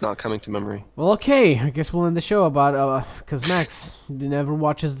 It's not coming to memory. Well, okay. I guess we'll end the show about because Max never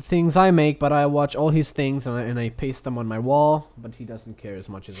watches the things I make, but I watch all his things and I paste them on my wall. But he doesn't care as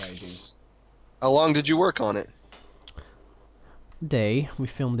much as I do. How long did you work on it? Day. We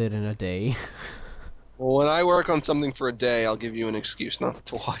filmed it in a day. Well, when I work on something for a day, I'll give you an excuse not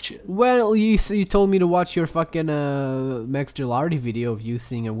to watch it. Well, you told me to watch your fucking Max Gilardi video of you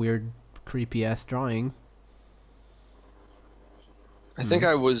seeing a weird, creepy ass drawing. I think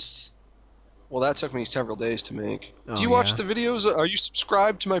I was. Well, that took me several days to make. Oh, Do you watch yeah? the videos? Are you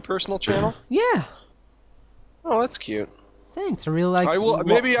subscribed to my personal channel? Yeah. Oh, that's cute. Thanks. I really like. I will.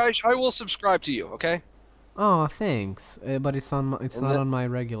 Maybe I will subscribe to you. Okay. Oh, thanks. But it's on. It's And not that- on my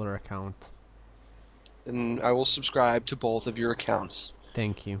regular account. And I will subscribe to both of your accounts.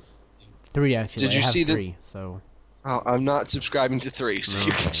 Thank you. 3 actually. Did you I have see the- 3, so. Oh, I'm not subscribing to 3, so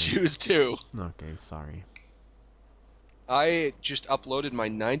you can Okay. choose 2. Okay, sorry. I just uploaded my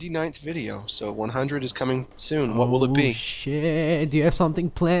 99th video, so 100 is coming soon. What will it be? Oh, shit. Do you have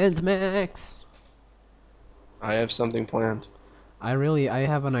something planned, Max? I have something planned. I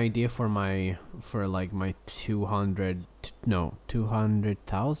have an idea for my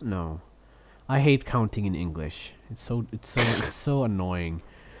 200,000? No. I hate counting in English. It's so annoying.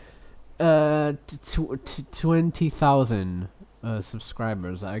 20,000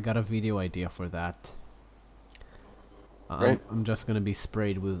 subscribers. I got a video idea for that. Right. I'm just gonna be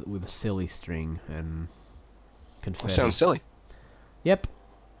sprayed with silly string and confetti. Sounds silly. Yep.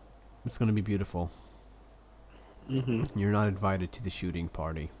 It's gonna be beautiful. Hmm. You're not invited to the shooting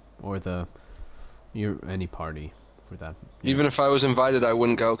party or any party for that. Yeah. Even if I was invited, I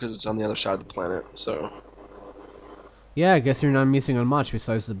wouldn't go because it's on the other side of the planet. So. Yeah, I guess you're not missing on much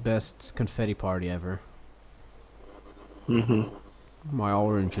besides the best confetti party ever. Hmm. My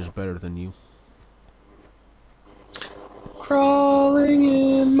orange is better than you. Crawling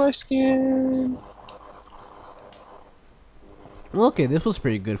in my skin. Well, okay, this was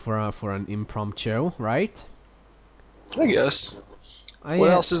pretty good for an impromptu, right? I guess. I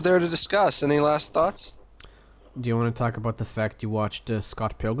What else is there to discuss? Any last thoughts? Do you want to talk about the fact you watched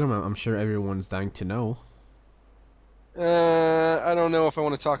Scott Pilgrim? I'm sure everyone's dying to know. I don't know if I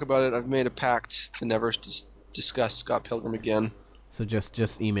want to talk about it. I've made a pact to never discuss Scott Pilgrim again. So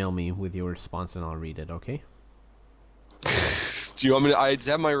just email me with your response and I'll read it, okay? Do you want me to? I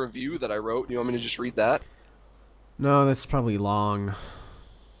have my review that I wrote. Do you want me to just read that? No, that's probably long.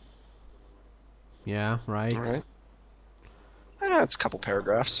 Yeah, right? All right. It's a couple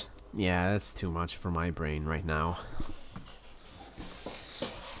paragraphs. Yeah, that's too much for my brain right now.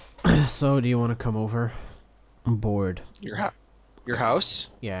 So, do you want to come over? I'm bored. Your house?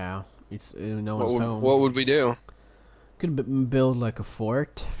 Yeah, it's no one's home. What would we do? Could build like a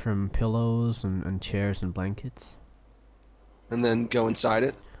fort from pillows and chairs and blankets. And then go inside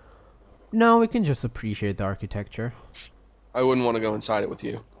it? No, we can just appreciate the architecture. I wouldn't want to go inside it with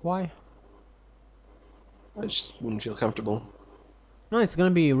you. Why? I just wouldn't feel comfortable. No, it's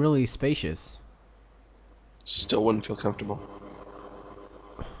gonna be really spacious. Still wouldn't feel comfortable.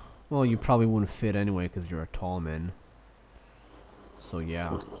 Well, you probably wouldn't fit anyway because you're a tall man. So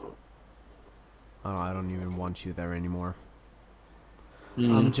yeah. I don't even want you there anymore.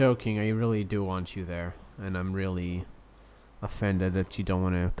 I'm joking, I really do want you there. And I'm really offended that you don't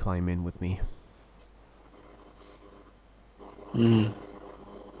want to climb in with me.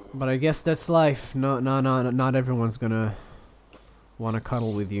 But I guess that's life. Not everyone's gonna want to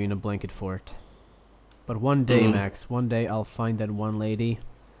cuddle with you in a blanket fort. But one day, Max, one day I'll find that one lady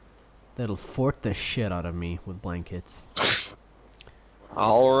that'll fort the shit out of me with blankets.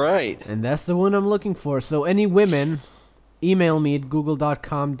 All right. And that's the one I'm looking for. So any women, email me at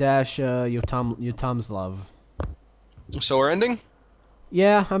google.com/yotomslove. So we're ending?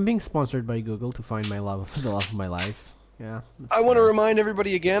 Yeah, I'm being sponsored by Google to find my love, the love of my life. Yeah. I want to remind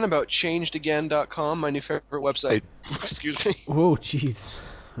everybody again about changedagain.com, my new favorite website. Excuse me. Whoa, jeez.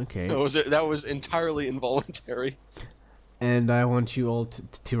 Okay. That was entirely involuntary. And I want you all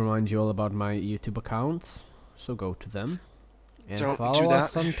to remind you all about my YouTube accounts. So go to them. And Don't follow do that.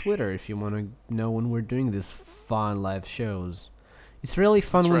 us on Twitter if you want to know when we're doing these fun live shows. It's really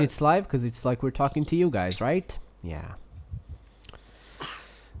fun That's when right. it's live because it's like we're talking to you guys, right? Yeah.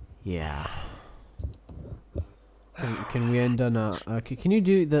 Yeah. Can we end on a? Can you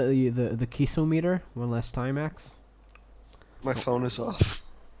do the Kisometer one last time, Max? My phone is off.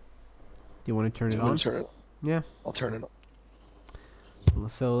 Do you want to turn Do it you want on? to turn it? Yeah. I'll turn it on.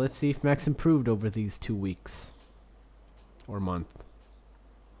 So let's see if Max improved over these 2 weeks or month.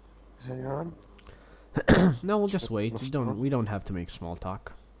 Hang on. No, we'll just wait. We don't have to make small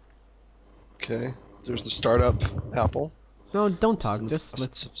talk. Okay. There's the startup Apple. No, don't talk. Just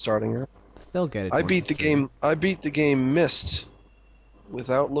let's. Starting it. They'll get it. I once beat the it's ready. game. I beat the game Myst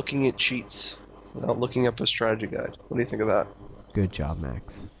without looking at cheats, without looking up a strategy guide. What do you think of that? Good job,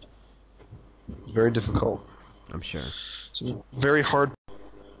 Max. Very difficult. I'm sure. So very hard.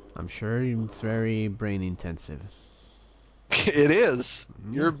 I'm sure it's very brain intensive. It is.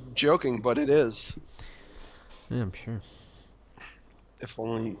 You're joking, but it is. Yeah, I'm sure. If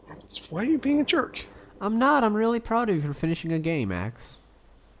only. Why are you being a jerk? I'm not. I'm really proud of you for finishing a game, Max.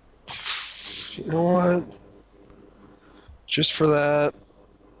 You know what? Just for that,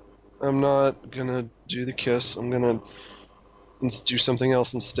 I'm not gonna do the kiss. I'm gonna do something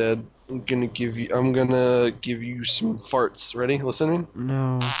else instead. I'm gonna give you some farts. Ready? Listening?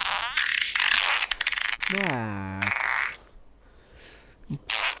 No. Max.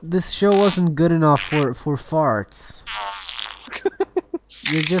 This show wasn't good enough for farts.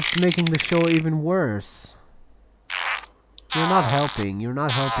 You're just making the show even worse. You're not helping. You're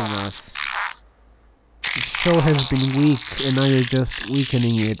not helping us. The show has been weak, and now you're just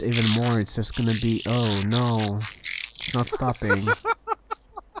weakening it even more. It's just gonna be, oh no. It's not stopping.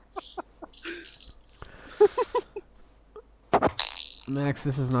 Max,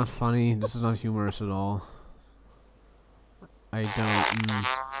 this is not funny. This is not humorous at all. I don't.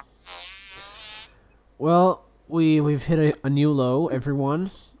 Well, we've hit a new low,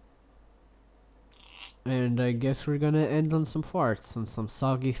 everyone. And I guess we're gonna end on some farts, on some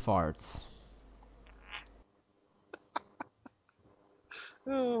soggy farts.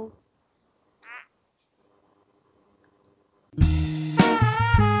 Oh. you.